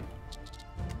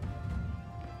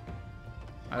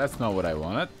 That's not what I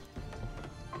wanted.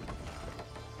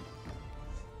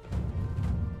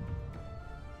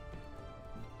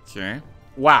 Okay.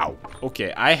 Wow.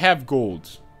 Okay, I have gold.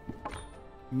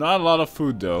 Not a lot of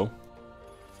food though.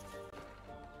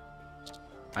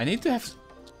 I need to have...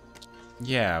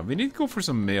 Yeah, we need to go for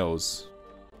some meals.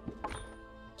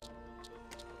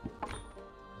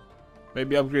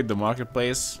 Maybe upgrade the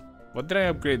marketplace. What did I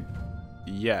upgrade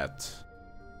yet?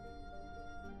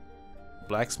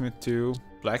 Blacksmith 2,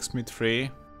 Blacksmith 3.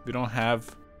 We don't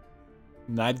have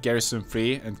Knight Garrison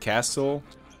 3 and Castle.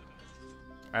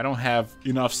 I don't have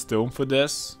enough stone for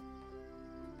this.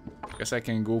 Guess I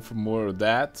can go for more of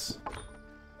that.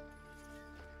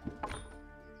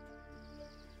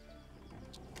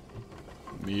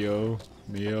 Neo.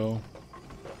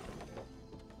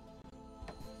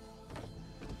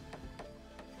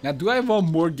 Now, do I want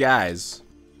more guys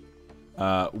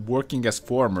working as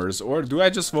farmers, or do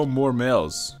I just want more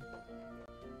mills?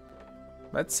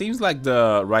 That seems like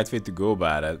the right way to go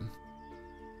about it.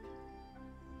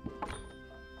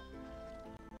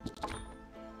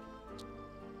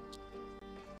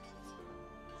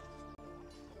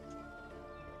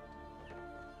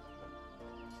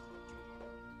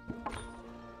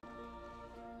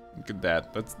 Look at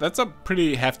that. That's a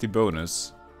pretty hefty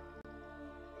bonus.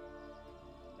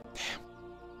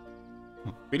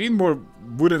 We need more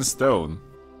wood and stone.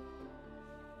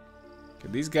 Okay,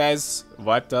 these guys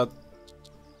wiped out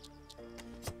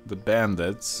the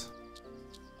bandits.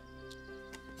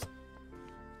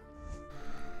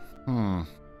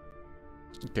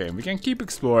 Okay, we can keep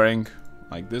exploring.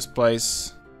 Like this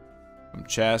place. Some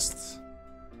chests.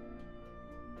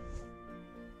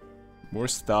 More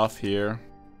stuff here.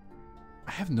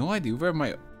 I have no idea where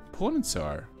my opponents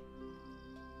are.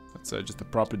 That's just a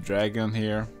proper dragon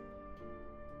here.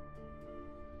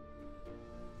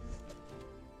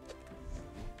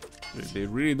 They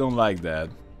really don't like that.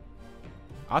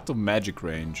 Out of magic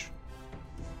range.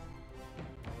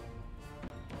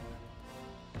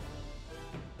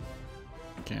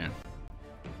 Okay.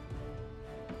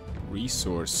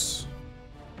 Resource.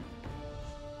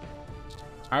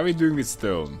 How are we doing with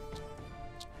stone?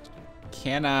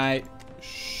 Can I?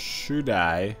 Should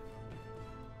I?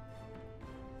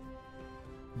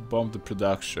 Bump the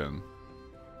production.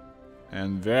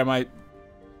 And where am I?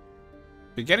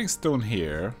 We're getting stone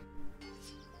here.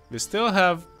 We still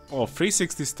have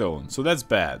 360 stone, so that's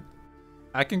bad.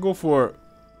 I can go for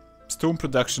stone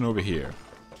production over here.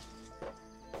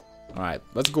 Alright,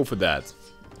 let's go for that.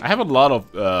 I have a lot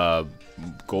of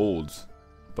gold,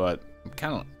 but I'm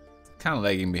kind of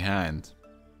lagging behind.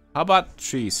 How about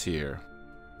trees here?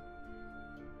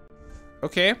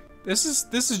 Okay, this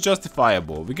is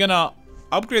justifiable. We're gonna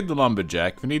upgrade the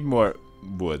lumberjack. We need more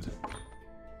wood.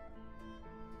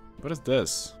 What is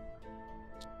this?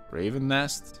 Raven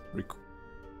nest?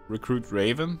 Recruit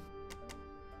raven?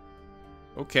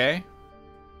 Okay.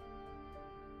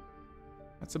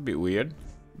 That's a bit weird,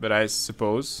 but I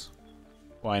suppose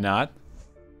why not?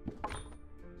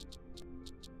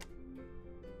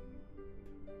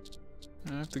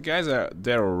 If the guys are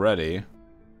there already,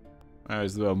 I might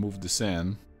as well move this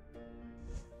in.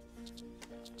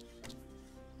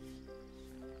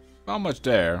 Not much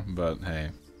there, but hey.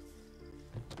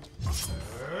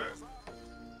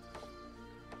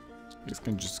 This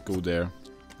can just go there.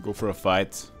 Go for a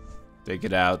fight. Take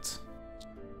it out.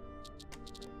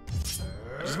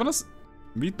 I just wanna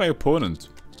meet my opponent.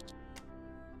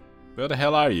 Where the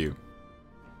hell are you?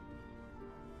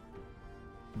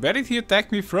 Where did he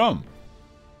attack me from?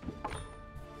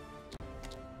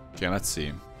 Cannot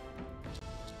see.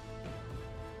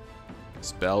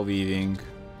 Spell weaving.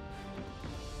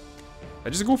 I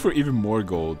just go for even more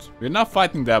gold. We're not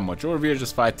fighting that much, or we're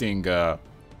just fighting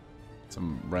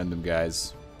some random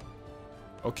guys.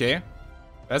 Okay,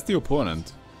 that's the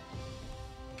opponent.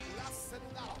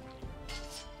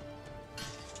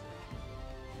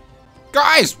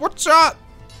 Guys, what's up?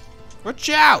 Watch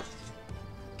out!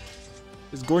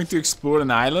 Is going to explore an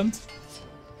island?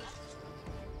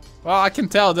 Well, I can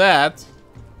tell that.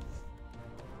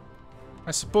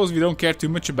 I suppose we don't care too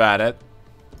much about it.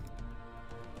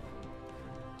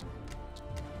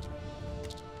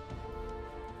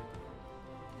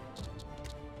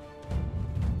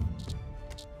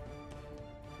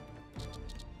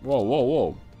 Whoa, whoa,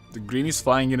 whoa. The green is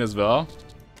flying in as well.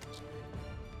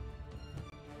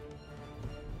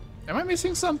 Am I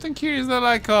missing something here? Is there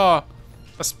like a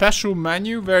special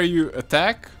menu where you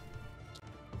attack?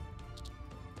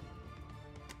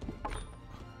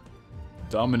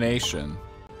 Domination.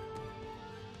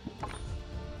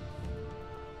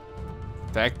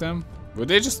 Attack them? Were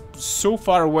they just so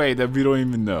far away that we don't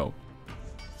even know?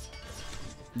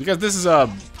 Because this is a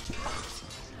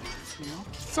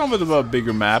somewhat of a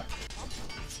bigger map.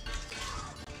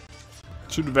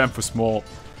 Should have went for small.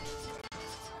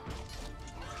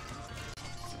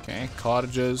 Okay,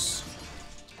 cottages.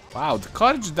 Wow, the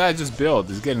cottage that I just built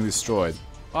is getting destroyed.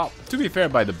 Well, to be fair,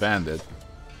 by the bandit.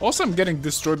 Also, I'm getting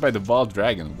destroyed by the wild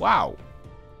dragon. Wow.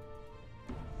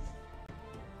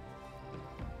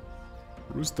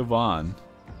 Rustavan.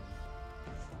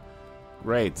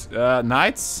 Great.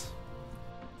 Knights?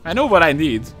 I know what I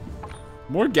need.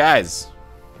 More guys.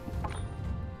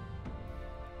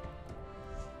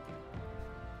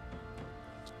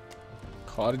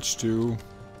 Cottage 2.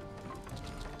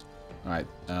 Alright.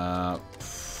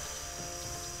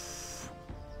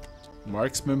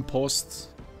 Marksman post.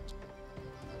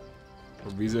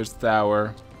 Wizard's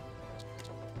Tower.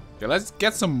 Okay, let's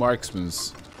get some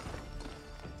marksmans.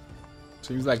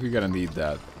 Seems like we're gonna need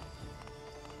that.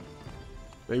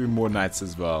 Maybe more knights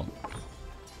as well.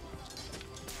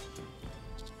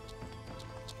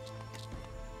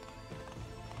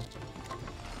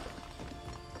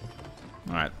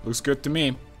 Alright, looks good to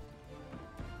me.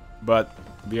 But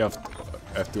we have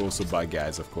to also buy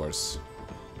guys, of course.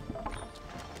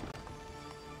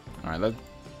 Alright,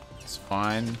 that's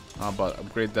fine. How about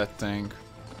upgrade that thing?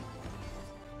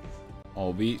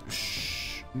 Oh,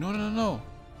 no, no, no.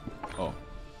 Oh,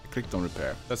 I clicked on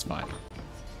repair. That's fine.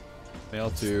 Fail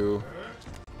to.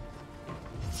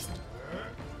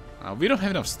 We don't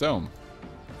have enough stone.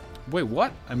 Wait,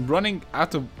 what? I'm running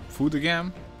out of food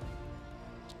again?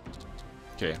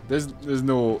 Okay, there's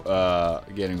no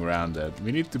getting around that.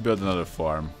 We need to build another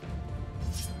farm.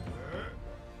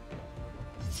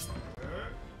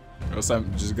 Or else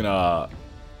I'm just gonna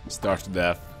starve to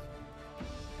death.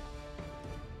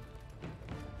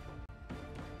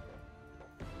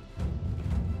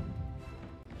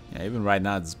 Yeah, even right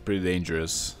now it's pretty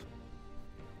dangerous.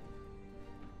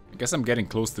 I guess I'm getting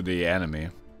close to the enemy.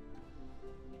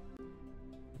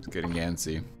 It's getting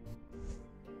antsy.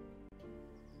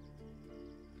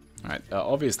 Alright,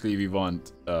 obviously we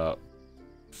want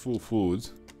full food.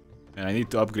 And I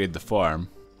need to upgrade the farm.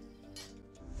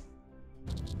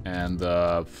 And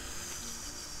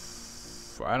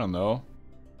for, I don't know.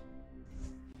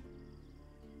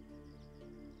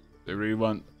 They really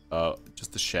want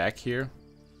just a shack here.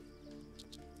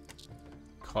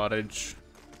 Cottage.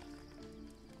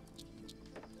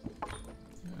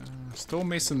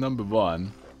 Stonemason number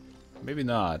 1. Maybe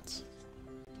not.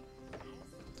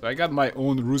 So I got my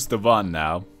own Rooster 1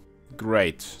 now.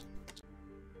 Great.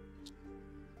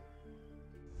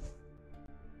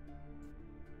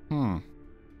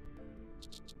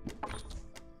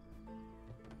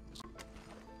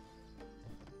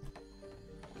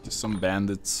 Just some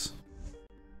bandits.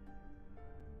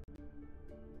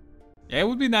 Yeah, it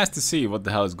would be nice to see what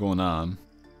the hell is going on.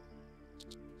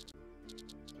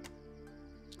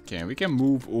 Okay, we can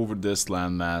move over this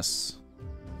landmass.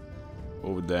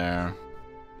 Over there.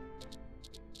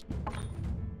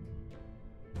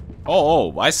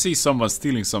 Oh, I see someone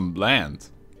stealing some land.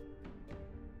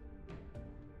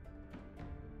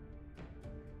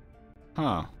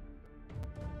 Huh.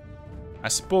 I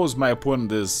suppose my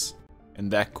opponent is in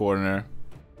that corner.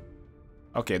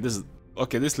 Okay, this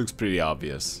looks pretty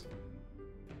obvious.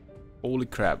 Holy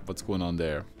crap, what's going on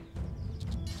there?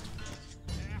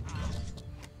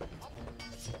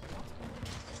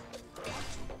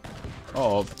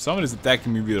 Oh, someone is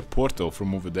attacking me with a portal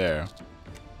from over there.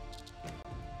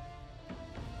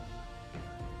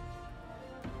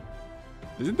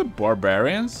 Is it the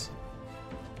barbarians?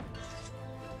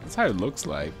 That's how it looks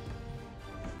like.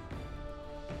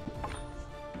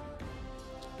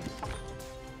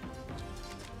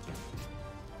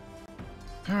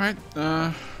 Alright,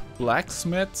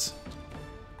 blacksmith.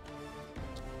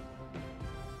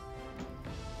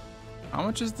 How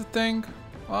much is the thing?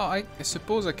 Well, I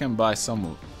suppose I can buy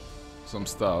some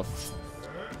stuff.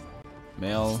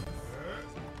 Mail.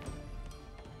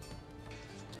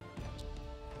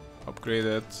 Upgrade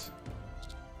it.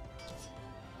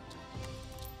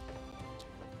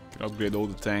 Can upgrade all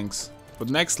the tanks. But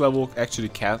next level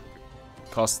actually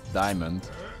costs diamond.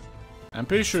 I'm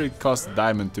pretty sure it costs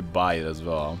diamond to buy it as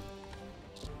well.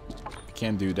 I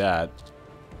can't do that.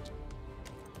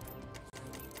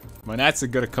 My knights are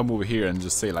gonna come over here and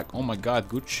just say like, oh my god,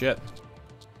 good shit.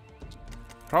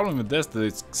 Problem with this that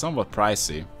it's somewhat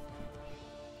pricey.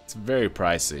 It's very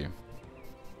pricey.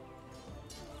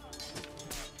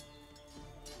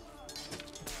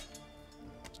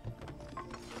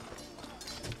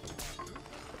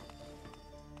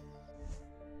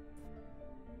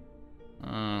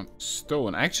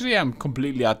 Stone. Actually, I'm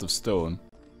completely out of stone.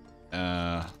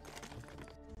 And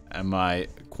my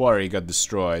quarry got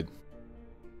destroyed.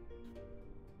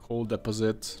 Coal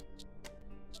deposit.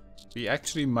 We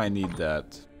actually might need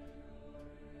that.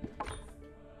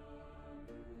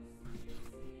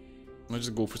 Let's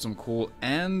just go for some coal.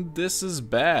 And this is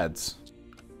bad.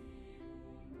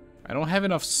 I don't have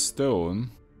enough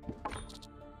stone.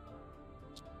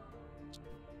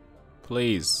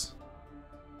 Please.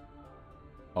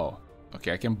 Oh,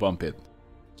 okay, I can bump it.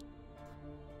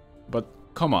 But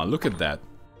come on, look at that.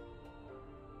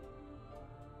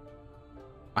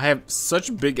 I have such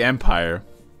a big empire,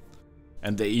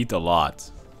 and they eat a lot.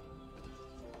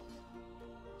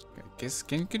 I guess,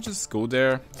 can you just go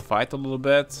there, fight a little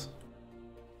bit?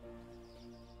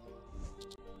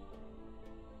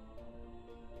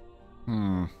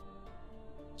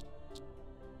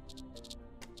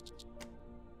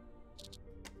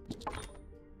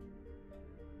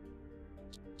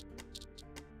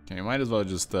 Okay, you might as well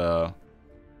just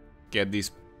get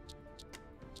these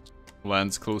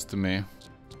lands close to me.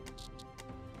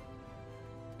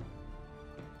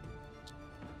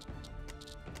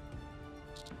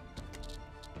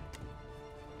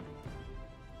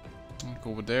 Go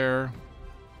over there.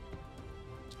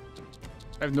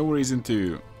 I have no reason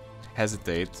to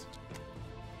hesitate.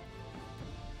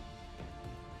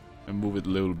 And move it a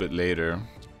little bit later.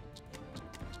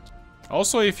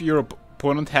 Also, if your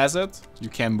opponent has it, you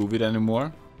can't move it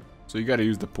anymore. So you gotta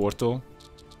use the portal.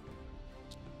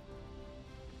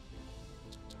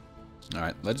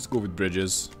 Alright, let's go with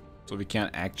bridges. So we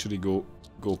can't actually go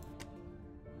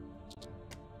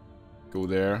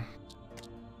there.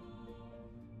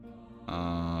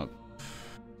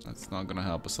 That's not gonna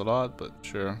help us a lot, but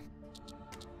sure.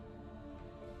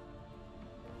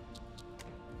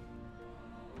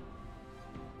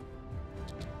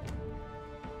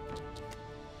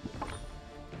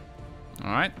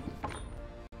 Alright.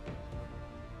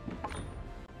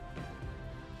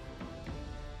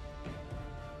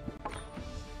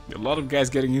 A lot of guys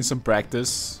getting in some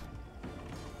practice.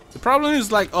 The problem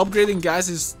is like upgrading guys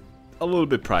is a little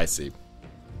bit pricey.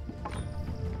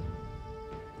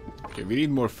 Okay, we need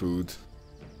more food.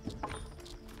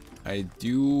 I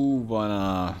do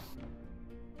wanna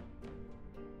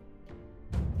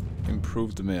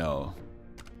improve the mill?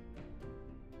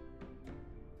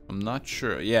 I'm not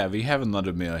sure. Yeah, we have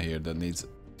another mill here that needs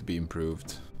to be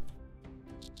improved.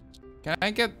 Can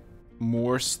I get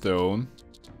more stone?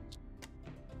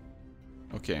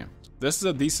 Okay, this is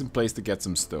a decent place to get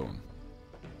some stone.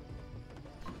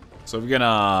 So we're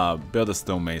gonna build a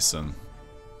stonemason.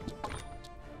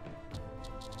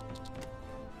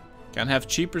 Can have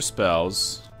cheaper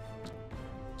spells.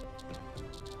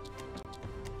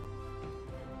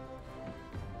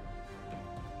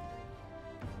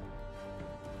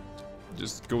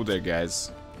 Just go there,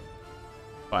 guys.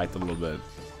 Fight a little bit.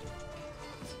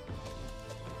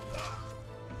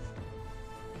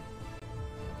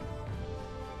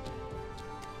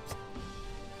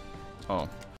 Oh.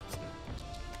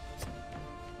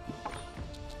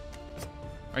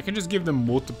 I can just give them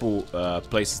multiple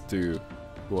places to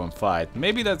go and fight.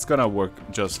 Maybe that's gonna work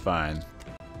just fine.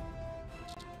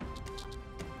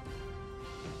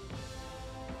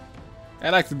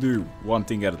 I like to do one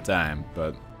thing at a time,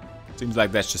 but seems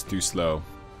like that's just too slow.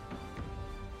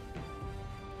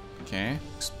 Okay,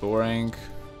 exploring.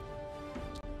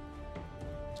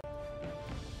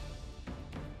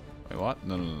 Wait, what?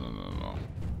 No.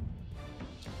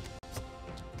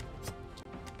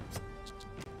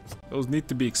 Those need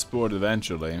to be explored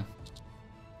eventually.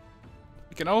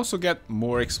 We can also get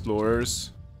more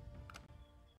explorers.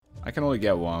 I can only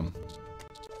get one.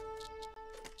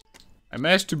 I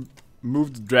managed to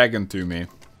move the dragon to me.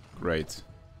 Great.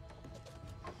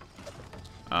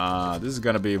 This is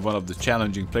gonna be one of the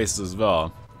challenging places as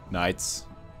well. Knights.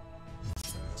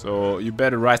 So you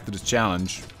better rise to the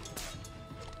challenge.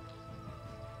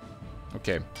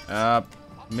 Okay.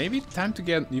 Maybe time to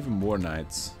get even more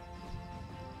knights.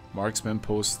 Marksman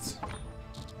post.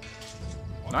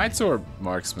 Knights or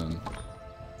marksman?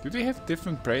 Do they have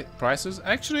different prices?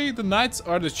 Actually, the knights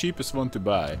are the cheapest one to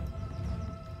buy.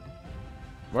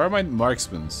 Where are my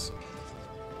marksmans?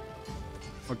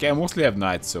 Okay, I mostly have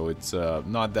knights, so it's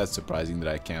not that surprising that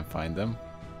I can't find them.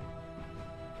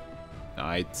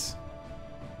 Knight.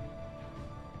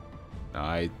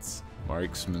 Knight.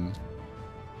 Marksman.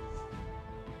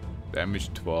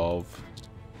 Damage 12.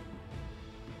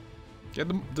 Yeah,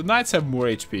 the knights have more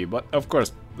HP, but of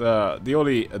course, the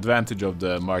only advantage of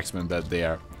the marksman that they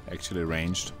are actually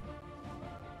ranged.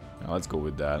 Now let's go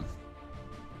with that.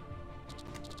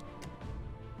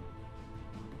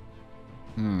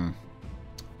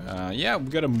 Yeah, we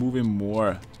gotta move in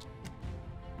more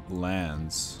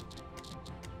lands.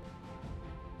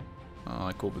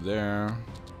 Like over there.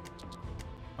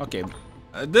 Okay,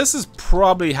 this is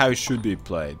probably how it should be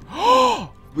played.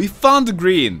 We found the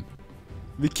green!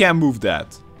 We can't move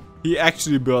that. He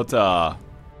actually built a...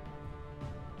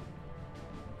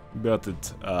 built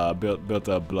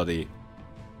a bloody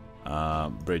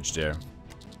bridge there.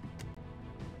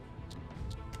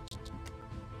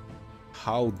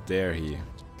 How dare he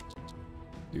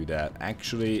do that?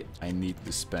 Actually, I need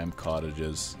to spam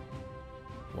cottages.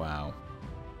 Wow.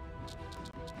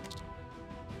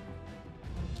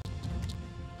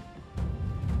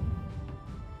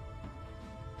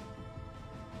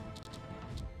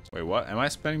 Wait, what? Am I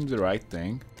spamming the right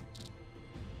thing?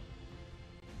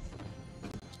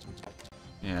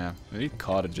 Yeah, I need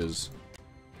cottages.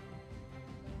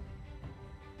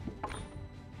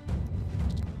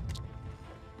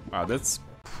 Wow, that's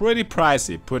pretty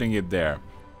pricey putting it there.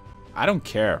 I don't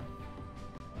care.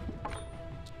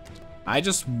 I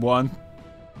just want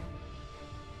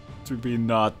to be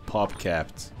not pop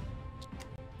capped.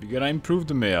 We're gonna improve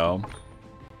the mail.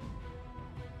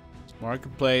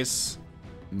 Marketplace.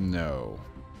 No.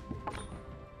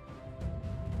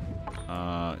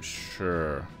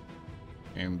 Sure.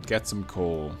 And get some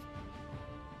coal.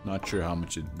 Not sure how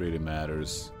much it really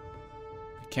matters.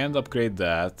 I can't upgrade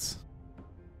that.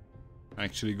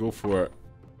 Actually go for...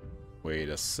 Wait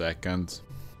a second.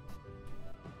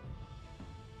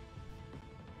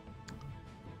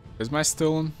 Is my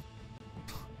stone?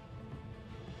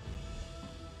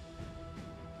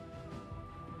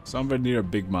 Somewhere near a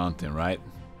big mountain, right?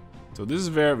 So this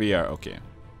is where we are. Okay.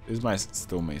 This is my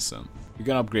stonemason. We're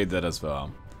gonna upgrade that as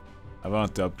well. I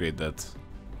want to upgrade that.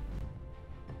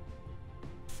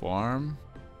 Farm?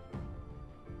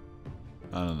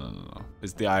 No.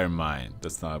 It's the iron mine.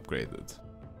 That's not upgraded.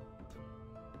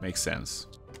 Makes sense.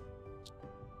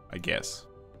 I guess.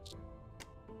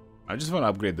 I just want to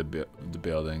upgrade the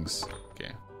buildings.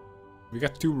 Okay. We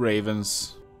got 2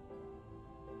 ravens.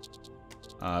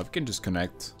 We can just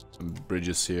connect some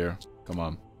bridges here. Come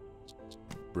on.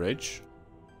 Bridge.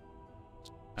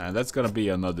 And that's gonna be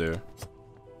another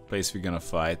place we're gonna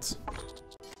fight.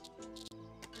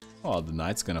 Oh, the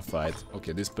knight's gonna fight.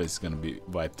 Okay, this place is gonna be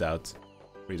wiped out.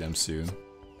 Free them soon.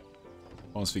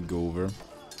 Once we go over.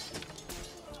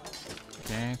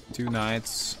 Okay, 2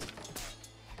 knights.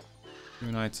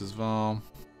 2 knights as well.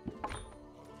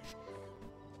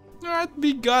 Alright,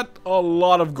 we got a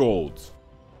lot of gold.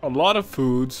 A lot of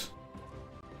food.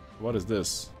 What is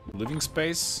this? Living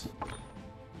space?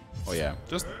 Oh yeah,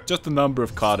 just the number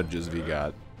of cottages we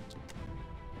got.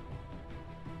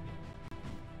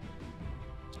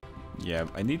 Yeah,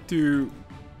 I need to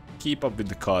keep up with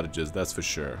the cottages, that's for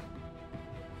sure.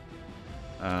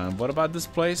 What about this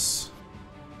place?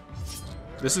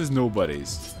 This is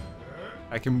nobody's.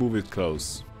 I can move it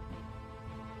close.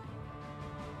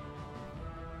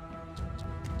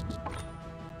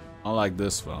 Unlike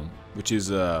this one, which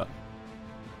is yeah,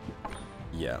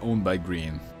 owned by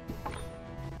Green.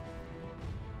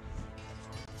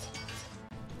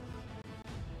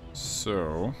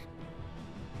 So,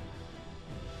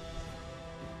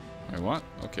 wait, what?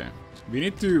 Okay, we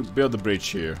need to build a bridge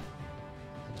here.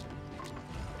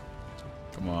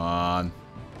 Come on.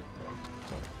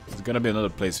 There's gonna be another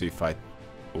place we fight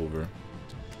over.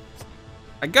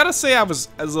 I gotta say, I was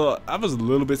a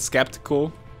little bit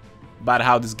skeptical about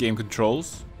how this game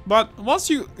controls, but once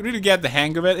you really get the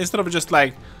hang of it, instead of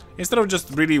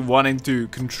just really wanting to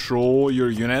control your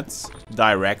units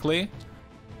directly,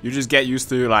 you just get used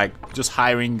to like just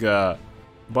hiring a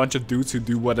bunch of dudes who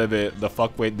do whatever the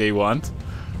fuck they want,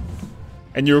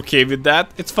 and you're okay with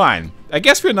that. It's fine. I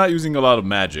guess we're not using a lot of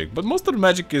magic, but most of the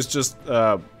magic is just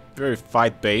very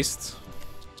fight based.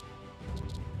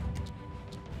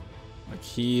 Like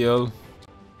heal.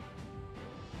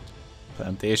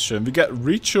 Plantation. We got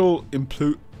ritual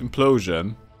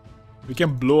implosion. We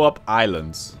can blow up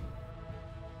islands.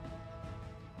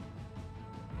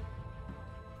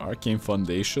 Arcane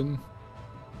foundation.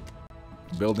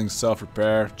 Building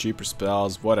self-repair. Cheaper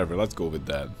spells. Whatever. Let's go with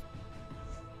that.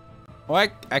 Oh,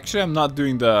 actually, I'm not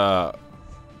doing the...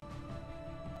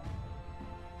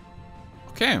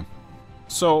 Okay.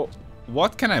 So,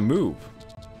 what can I move?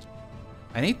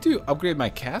 I need to upgrade my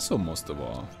castle most of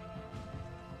all.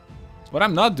 What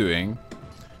I'm not doing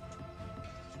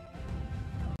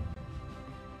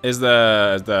is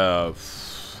the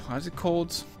how's it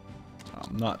called?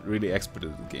 I'm not really expert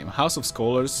at the game. House of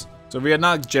Scholars. So we are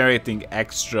not generating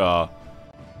extra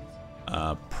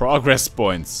progress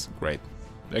points. Great.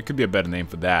 There could be a better name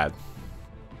for that.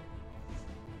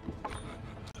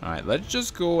 Alright, let's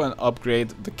just go and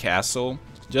upgrade the castle.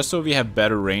 Just so we have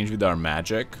better range with our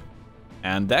magic.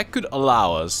 And that could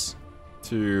allow us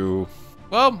to...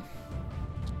 Well...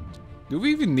 Do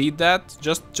we even need that?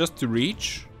 Just to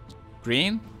reach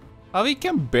green? Oh, we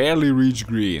can barely reach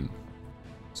green.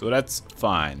 So that's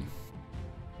fine.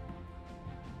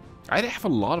 I have a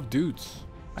lot of dudes.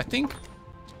 I think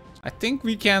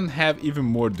we can have even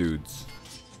more dudes.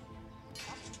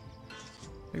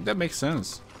 I think that makes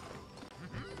sense.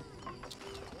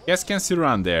 You guys can sit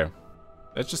around there.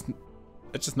 That's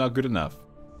just not good enough.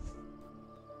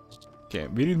 Okay,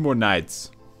 we need more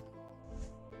knights.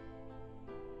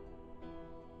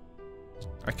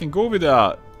 I can go with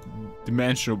a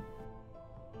dimensional,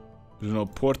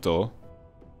 portal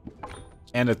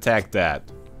and attack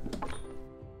that.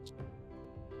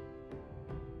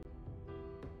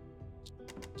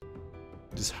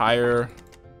 Just higher.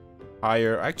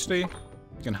 Actually,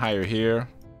 we can hire here.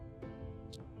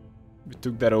 We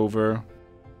took that over.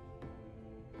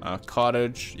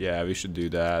 Cottage. Yeah, we should do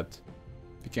that.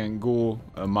 We can go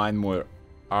mine more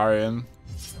iron.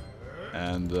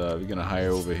 And we're gonna hire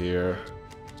over here.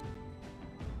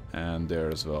 And there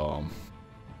as well.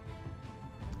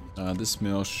 This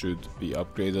mill should be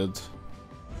upgraded.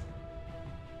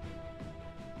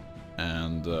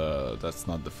 And that's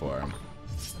not the farm.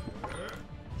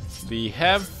 We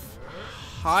have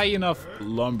high enough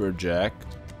lumberjack.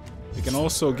 We can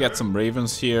also get some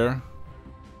ravens here.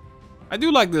 I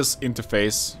do like this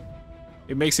interface.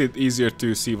 It makes it easier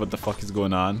to see what the fuck is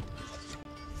going on.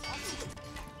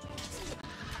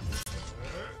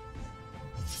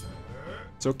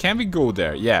 So can we go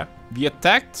there? Yeah. We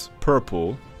attacked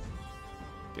purple.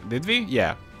 Did we?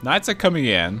 Yeah. Knights are coming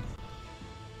in.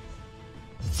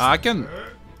 I can...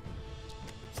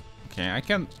 Okay, I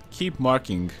can keep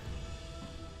marking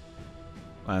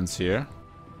lands here.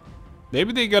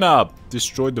 Maybe they're gonna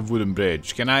destroy the wooden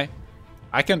bridge. Can I?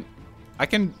 I can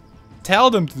tell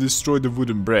them to destroy the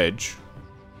wooden bridge.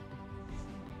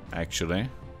 Actually.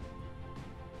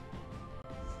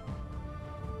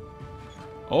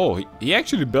 Oh, he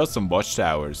actually built some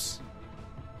watchtowers.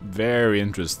 Very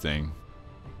interesting.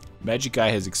 Magic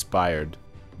Eye has expired,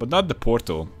 but not the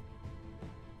portal.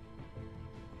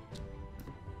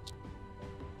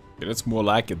 Okay, that's more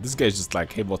like it. This guy's just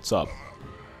like, hey, what's up?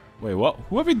 Wait, what?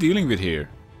 Who are we dealing with here?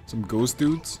 Some ghost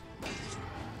dudes?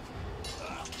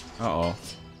 Uh-oh.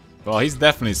 Well, he's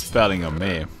definitely spelling on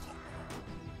me.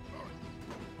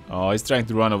 Oh, he's trying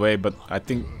to run away, but I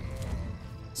think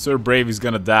Sir Brave is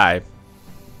gonna die.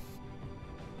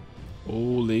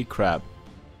 Holy crap.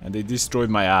 And they destroyed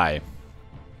my eye.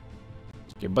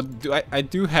 Okay, but I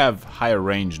do have higher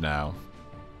range now.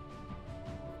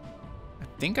 I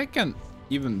think I can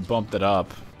even bump that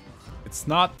up. It's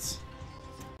not...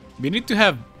 We need to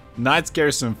have Knight's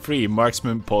Garrison free,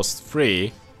 Marksman Post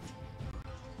free,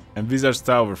 and Wizard's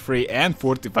Tower free, and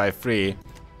Fortify free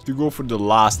to go for the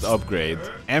last upgrade.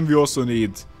 And we also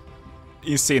need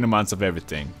insane amounts of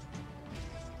everything.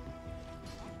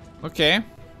 Okay,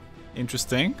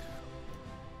 interesting.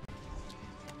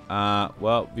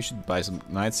 Well, we should buy some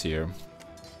knights here.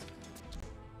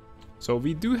 So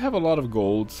we do have a lot of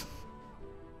gold.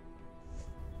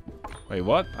 Wait,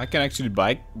 what? I can actually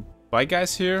buy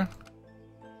guys here?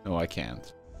 No, I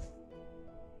can't.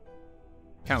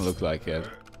 Can't look like it.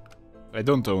 I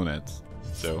don't own it,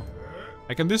 so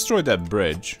I can destroy that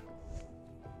bridge.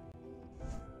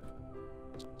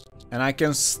 And I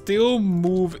can still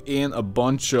move in a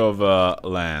bunch of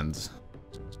land.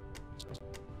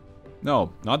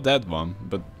 No, not that one,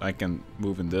 but I can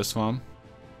move in this one.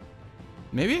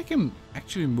 Maybe I can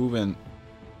actually move in...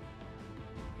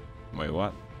 Wait,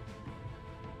 what?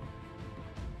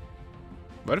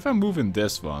 What if I move in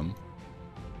this one,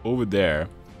 over there,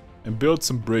 and build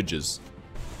some bridges?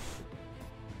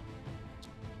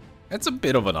 It's a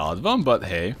bit of an odd one, but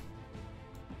hey.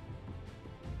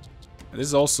 This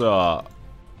is also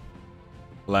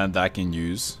land I can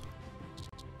use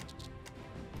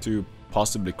to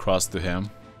possibly cross to him.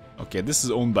 Okay, this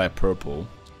is owned by purple.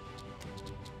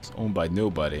 It's owned by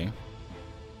nobody.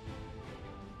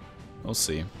 We'll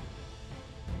see.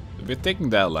 We're taking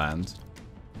that land.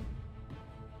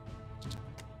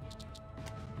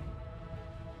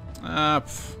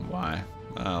 Why?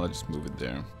 Let's just move it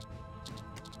there.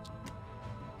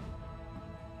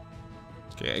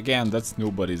 Okay, again, that's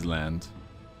nobody's land.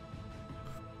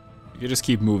 You can just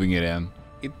keep moving it in.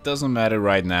 It doesn't matter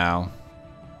right now.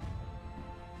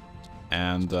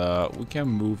 And we can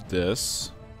move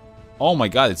this. Oh my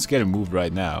god, it's getting moved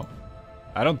right now.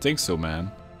 I don't think so,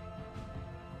 man.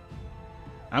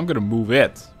 I'm gonna move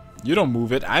it. You don't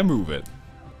move it, I move it.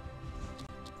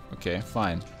 Okay,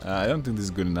 fine. I don't think this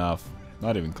is good enough.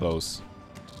 Not even close.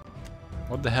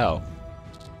 What the hell?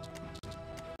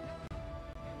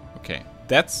 Okay,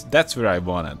 that's where I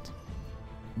want it.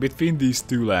 Between these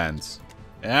two lands.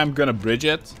 And I'm gonna bridge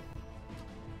it.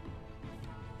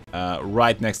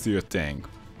 Right next to your thing.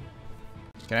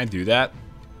 Can I do that?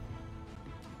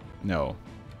 No.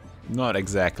 Not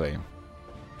exactly.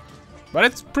 But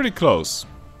it's pretty close.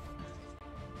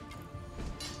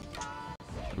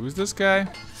 Who's this guy?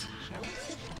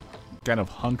 Kind of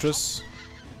huntress.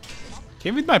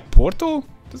 Came with my portal?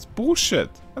 That's bullshit.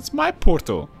 That's my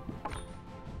portal.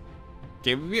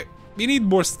 Okay, we need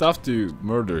more stuff to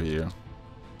murder here.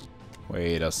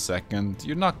 Wait a second.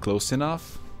 You're not close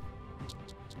enough.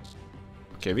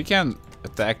 Okay, we can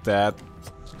attack that.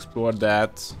 Explore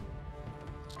that.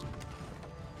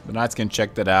 The knights can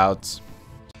check that out.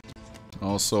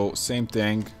 Also, same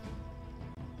thing.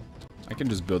 I can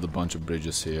just build a bunch of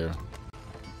bridges here.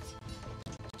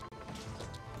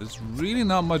 There's really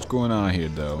not much going on here,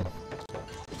 though.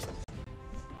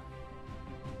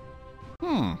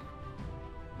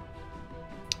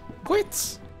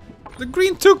 Wait! The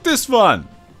green took this one!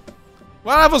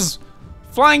 While I was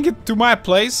flying it to my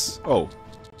place... Oh.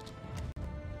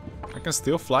 I can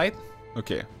still fly it?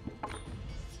 Okay.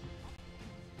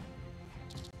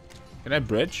 Can I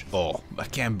bridge? Oh, I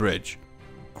can't bridge.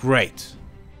 Great.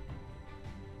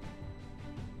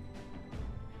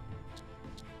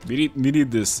 We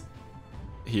need this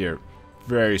here.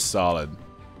 Very solid.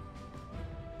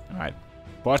 Alright.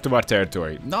 Part of our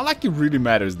territory. Not like it really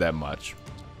matters that much.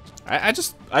 I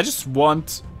just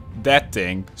want that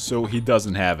thing so he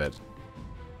doesn't have it.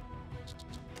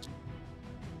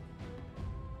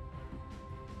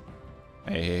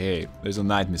 Hey. There's a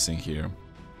knight missing here.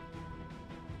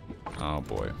 Oh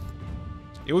boy.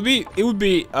 It would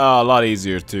be a lot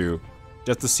easier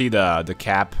just to see the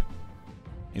cap.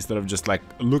 Instead of just like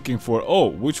looking for, oh,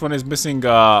 which one is missing,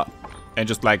 and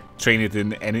just like train it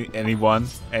in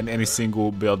any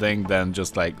single building, than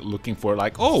just like looking for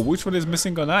like, oh, which one is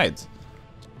missing a knight.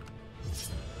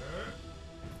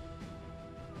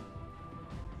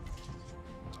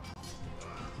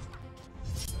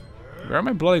 Where are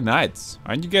my bloody knights?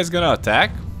 Aren't you guys gonna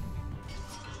attack?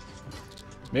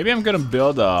 Maybe I'm gonna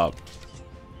build a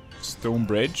stone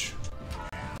bridge.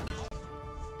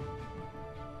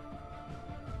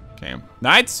 Okay.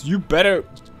 Knights, you better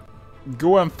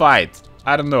go and fight.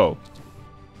 I don't know.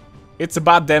 It's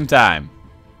about damn time.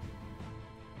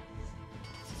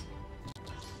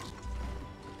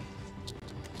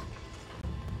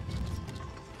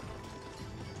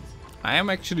 I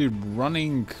am actually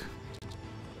running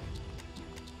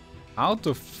out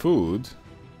of food.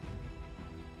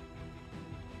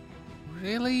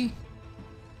 Really?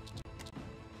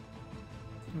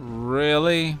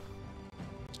 Really?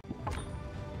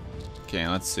 Okay,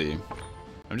 let's see.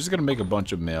 I'm just gonna make a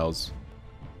bunch of meals.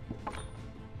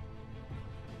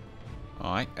 Oh,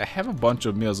 I have a bunch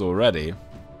of meals already.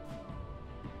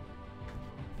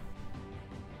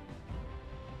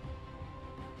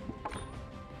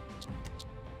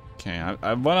 Okay,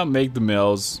 I wanna make the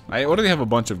mills. I already have a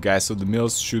bunch of guys, so the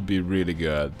mills should be really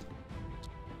good.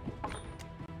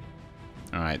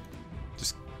 Alright,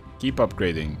 just keep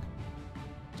upgrading.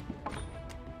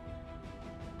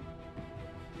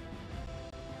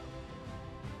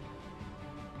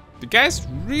 The guys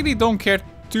really don't care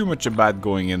too much about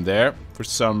going in there for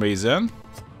some reason.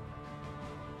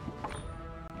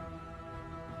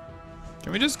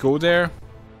 Can we just go there?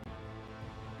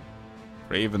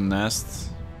 Raven Nest.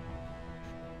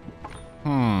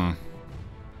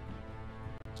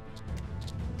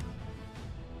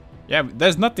 Yeah,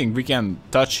 there's nothing we can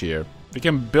touch here. We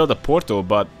can build a portal,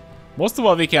 but most of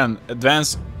all we can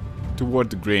advance toward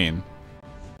the green.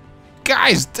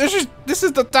 Guys, this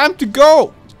is the time to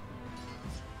go!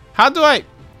 How do I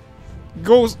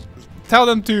go tell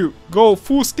them to go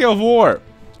full-scale war?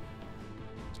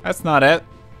 That's not it.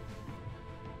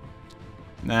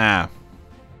 Nah.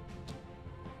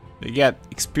 They get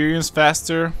experience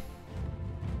faster.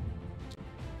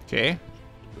 Okay.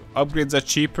 Upgrades are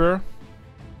cheaper.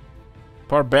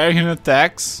 Barbarian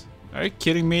attacks. Are you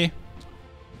kidding me?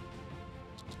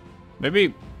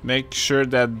 Maybe make sure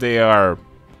that they are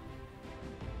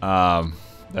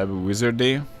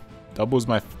wizardy. Doubles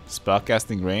my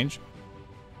spellcasting range.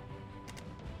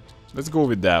 Let's go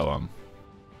with that one.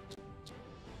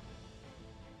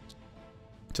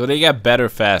 So they get better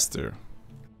faster.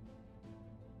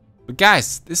 But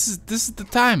guys, this is the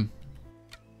time.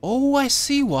 Oh, I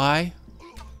see why.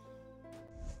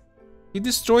 He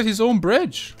destroyed his own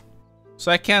bridge.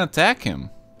 So I can't attack him.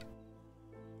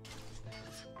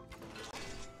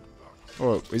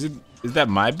 Or is that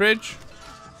my bridge?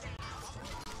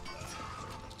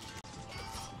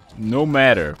 No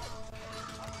matter.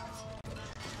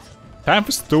 Time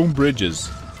for stone bridges.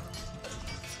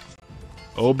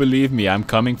 Oh, believe me, I'm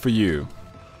coming for you.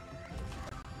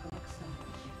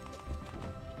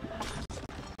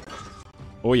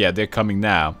 Oh yeah, they're coming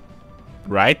now.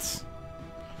 Right?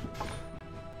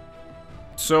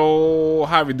 So,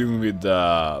 how are we doing with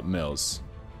mills?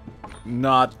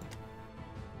 Not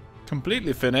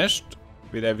completely finished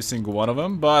with every single one of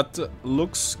them, but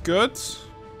looks good.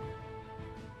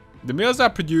 The mills are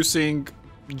producing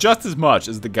just as much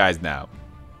as the guys now.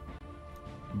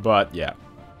 But yeah,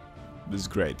 this is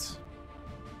great.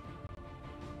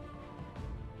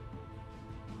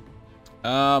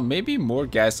 Maybe more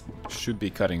guys should be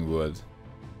cutting wood.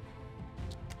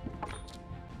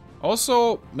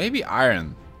 Also, maybe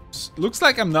iron. Looks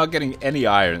like I'm not getting any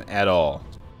iron at all.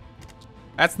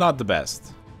 That's not the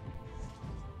best.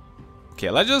 Okay,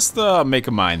 let's just make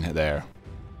a mine there.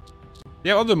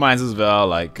 Yeah, other mines as well,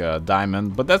 like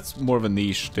diamond, but that's more of a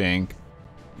niche thing.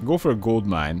 Go for a gold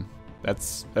mine.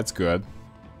 That's good.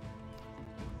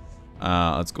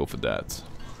 Let's go for that.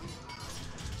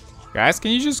 Guys,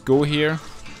 can you just go here?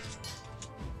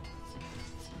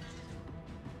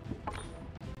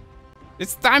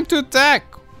 It's time to attack!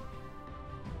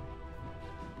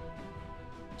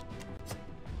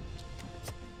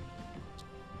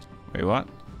 Wait, what?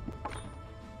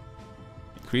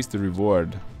 Increase the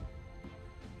reward.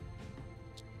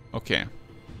 Okay.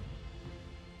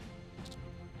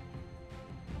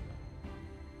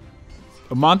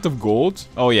 Amount of gold?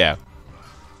 Oh yeah.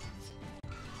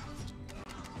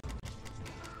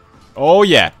 Oh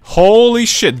yeah. Holy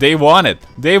shit, they want it.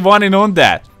 They want in on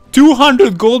that.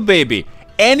 200 gold, baby.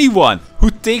 Anyone who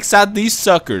takes out these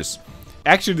suckers.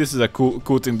 Actually, this is a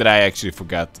cool thing that I actually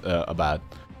forgot about.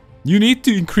 You need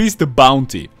to increase the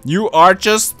bounty. You are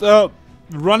just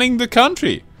running the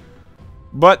country.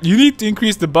 But you need to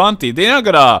increase the bounty. They're not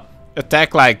gonna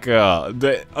attack like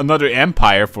another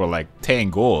empire for like 10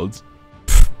 gold.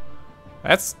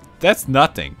 Pfft, that's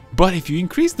nothing. But if you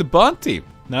increase the bounty,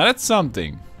 now that's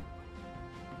something.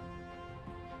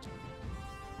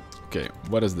 Okay,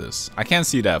 what is this? I can't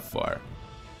see that far.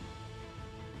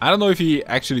 I don't know if he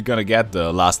actually gonna get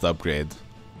the last upgrade.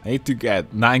 I need to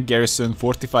get 9 garrison,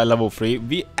 45 level 3.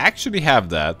 We actually have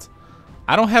that.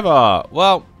 I don't have a...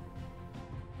 Well...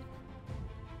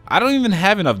 I don't even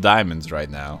have enough diamonds right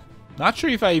now. Not sure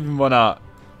if I even wanna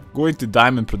go into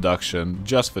diamond production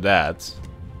just for that.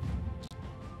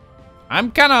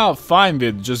 I'm kinda fine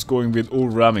with just going with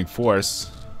overwhelming force.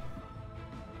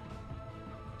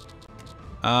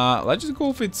 Let's just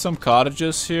go with some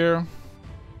cottages here.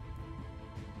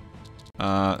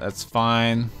 That's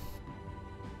fine.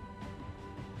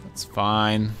 That's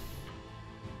fine.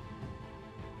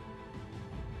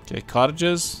 Okay,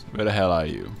 cottages, where the hell are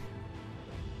you?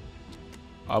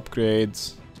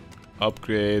 Upgrades,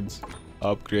 upgrades,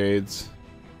 upgrades.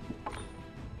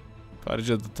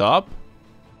 Cottage at the top.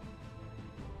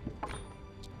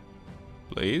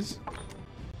 Please.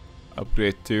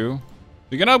 Upgrade 2.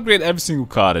 We're gonna upgrade every single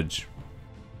cottage.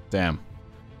 Damn.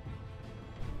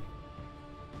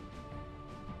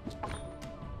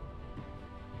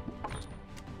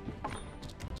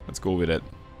 Let's go with it.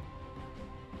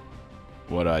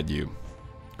 What are you?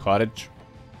 Cottage.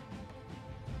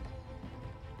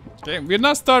 Okay, we're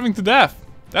not starving to death.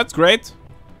 That's great.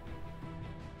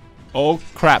 Oh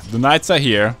crap, the knights are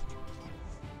here.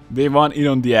 They want in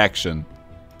on the action.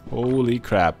 Holy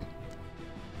crap.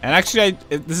 And actually,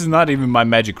 this is not even my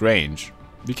magic range.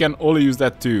 We can only use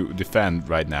that to defend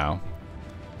right now.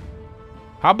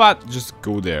 How about just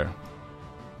go there?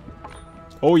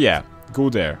 Oh yeah, go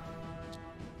there.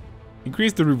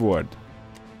 Increase the reward.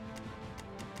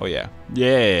 Oh yeah.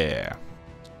 Yeah.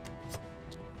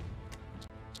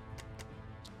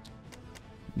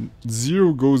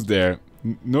 Zero goes there.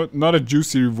 Not a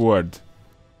juicy reward.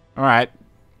 Alright.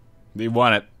 They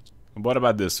want it. What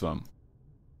about this one?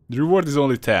 The reward is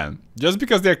only 10. Just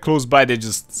because they're close by, they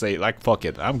just say, like, fuck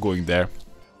it, I'm going there.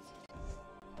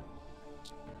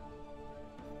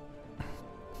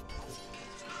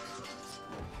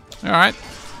 Alright.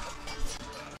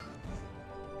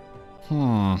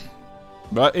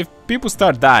 But if people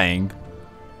start dying,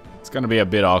 it's gonna be a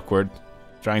bit awkward.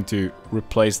 Trying to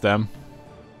replace them.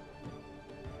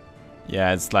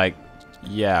 Yeah, it's like,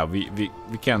 yeah, we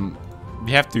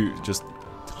have to just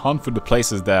hunt for the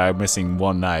places that are missing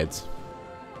one knight.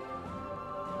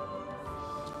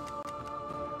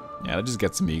 Yeah, let's just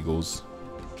get some eagles.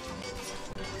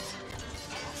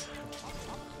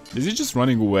 Is he just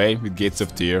running away with Gates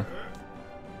of Tyr?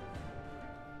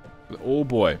 Oh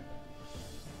boy.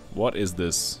 What is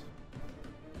this?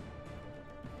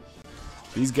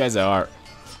 These guys are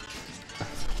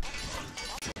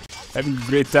having a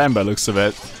great time by the looks of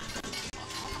it.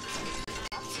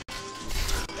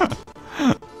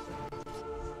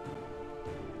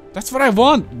 That's what I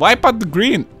want! Wipe out the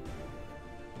green!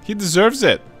 He deserves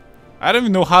it! I don't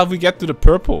even know how we get to the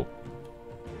purple.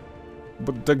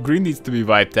 But the green needs to be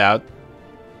wiped out.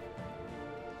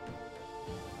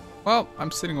 Well,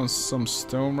 I'm sitting on some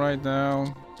stone right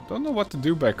now. Don't know what to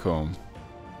do back home.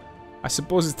 I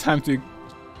suppose it's time to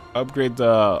upgrade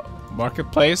the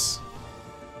marketplace.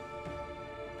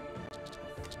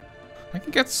 I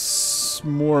can get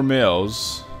more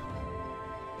mills.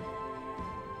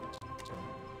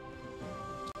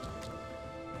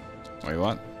 Wait,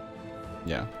 what?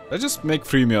 Yeah. Let's just make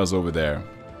 3 mills over there.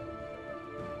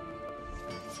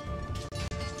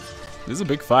 This is a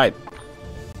big fight.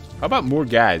 How about more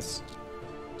guys?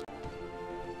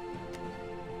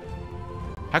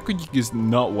 How could you just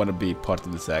not want to be part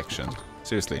of this action?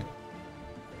 Seriously.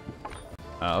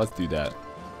 Let's do that.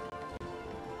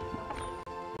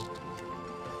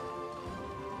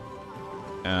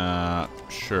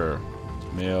 Sure.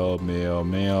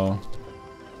 Mill.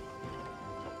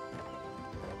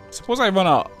 Suppose I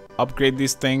wanna upgrade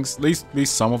these things, at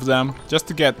least some of them, just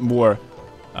to get more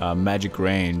magic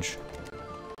range.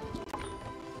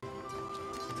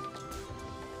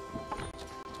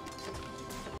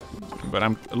 But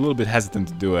I'm a little bit hesitant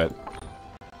to do it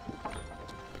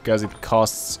because it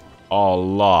costs a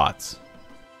lot.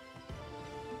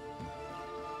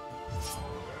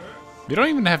 We don't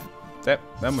even have that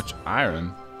much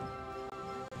iron.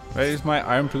 Where is my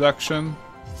iron production?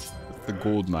 It's the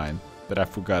gold mine that I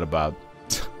forgot about.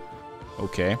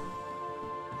 Okay.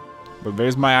 But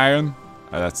where's my iron?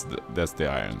 That's the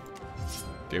iron.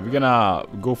 Okay, we're gonna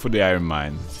go for the iron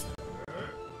mine.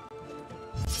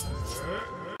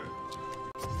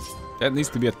 That needs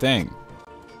to be a thing.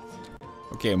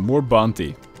 Okay, more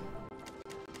bounty.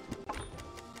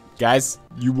 Guys,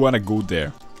 you wanna go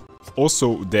there.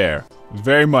 Also there.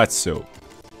 Very much so.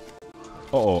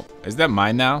 Uh-oh. Is that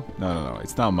mine now? No.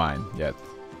 It's not mine yet.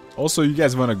 Also, you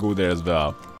guys wanna go there as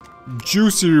well.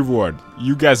 Juicy reward.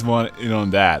 You guys want in on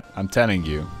that. I'm telling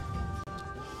you.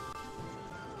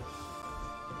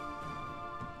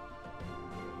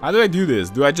 How do I do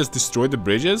this? Do I just destroy the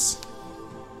bridges?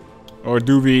 Or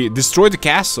do we destroy the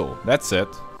castle? That's it.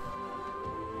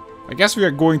 I guess we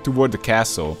are going toward the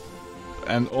castle.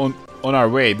 And on our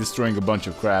way, destroying a bunch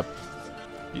of crap.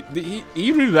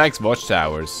 He really likes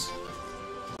watchtowers.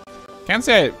 Can't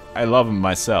say I love him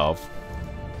myself.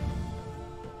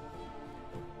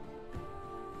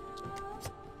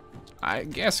 I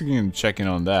guess we can check in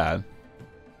on that.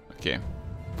 Okay.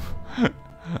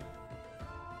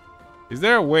 Is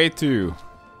there a way to...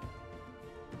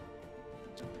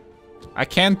 I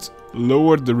can't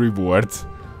lower the reward.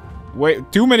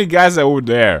 Wait, too many guys are over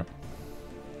there.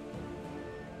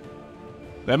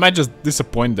 That might just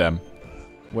disappoint them.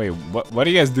 Wait, what are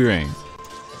you guys doing?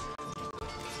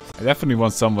 I definitely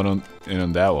want someone in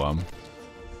on that one.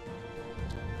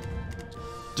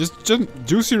 Just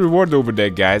juicy reward over there,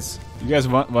 guys. You guys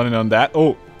want in on that?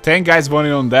 Oh, 10 guys want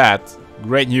in on that.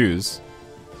 Great news.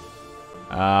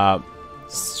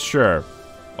 Sure.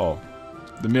 Oh,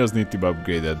 the mills need to be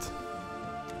upgraded.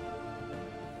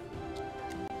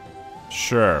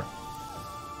 Sure.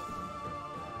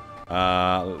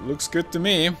 Looks good to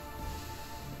me.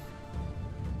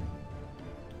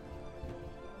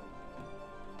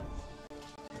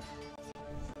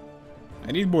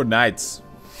 I need more knights.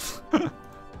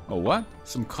 Oh, what?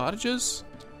 Some cottages?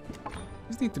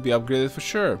 These need to be upgraded for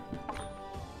sure.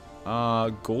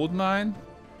 Gold mine?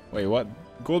 Wait, what?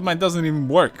 Gold mine doesn't even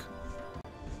work.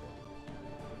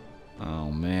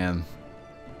 Oh, man.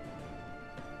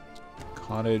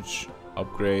 Cottage,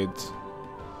 upgrade.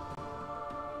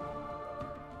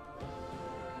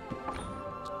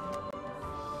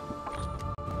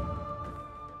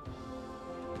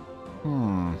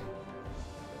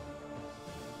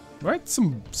 Right?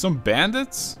 Some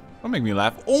bandits? Don't make me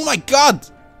laugh. Oh my god!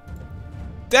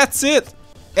 That's it!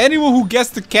 Anyone who gets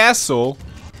the castle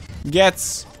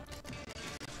gets...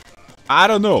 I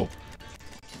don't know.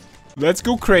 Let's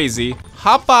go crazy.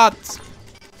 How about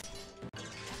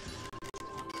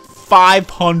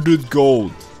 500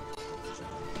 gold?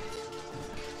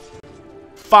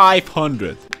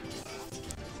 500.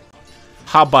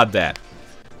 How about that?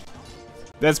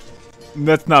 That's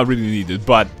not really needed,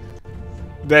 but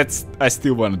I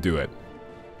still want to do it.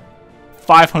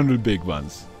 500 big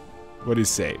ones. What do you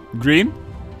say? Green?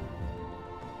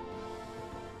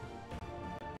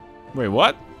 Wait,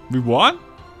 what? We won?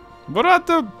 What about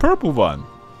the purple one?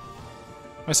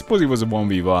 I suppose it was a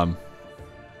 1v1.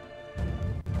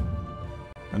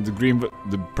 And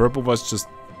the purple was just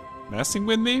messing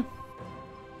with me?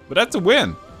 But that's a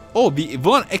win. Oh, we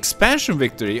won expansion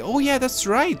victory. Oh yeah, that's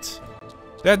right.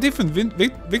 There are different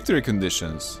victory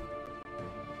conditions.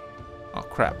 Oh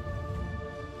crap.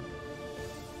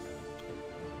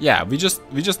 Yeah, we just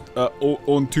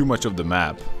own too much of the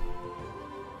map.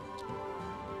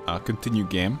 Continue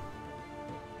game.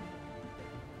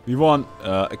 We won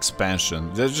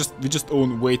expansion. We just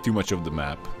own way too much of the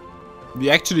map. We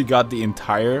actually got the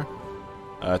entire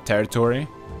territory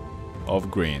of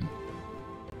green.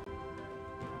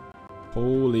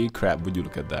 Holy crap, would you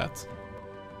look at that.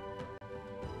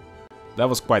 That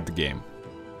was quite the game.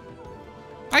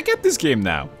 I get this game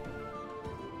now.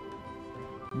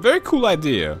 Very cool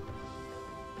idea.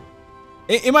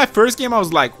 In my first game I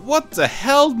was like, what the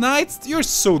hell, knights? You're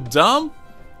so dumb.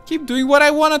 Keep doing what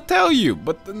I want to tell you.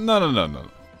 But no.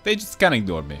 They just kind of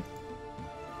ignored me.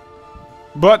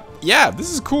 But yeah, this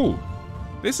is cool.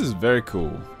 This is very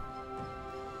cool.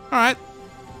 Alright.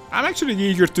 I'm actually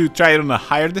eager to try it on a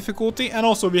higher difficulty. And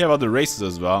also we have other races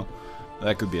as well.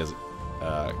 That could be as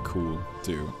cool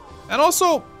too. And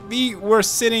also, we were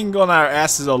sitting on our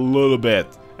asses a little bit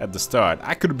at the start.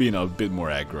 I could have been a bit more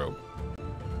aggro.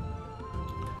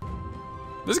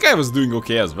 This guy was doing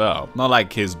okay as well. Not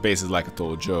like his base is like a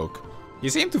total joke. He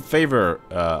seemed to favor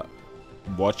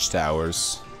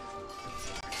watchtowers.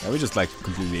 Yeah, we're just like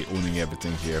completely owning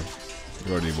everything here.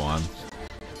 We already won.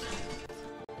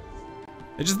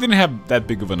 They just didn't have that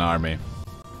big of an army.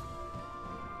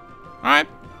 Alright.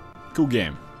 Cool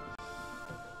game.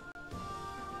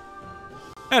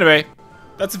 Anyway,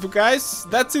 that's it for guys.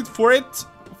 That's it for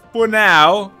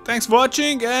now. Thanks for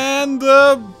watching and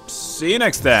see you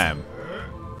next time.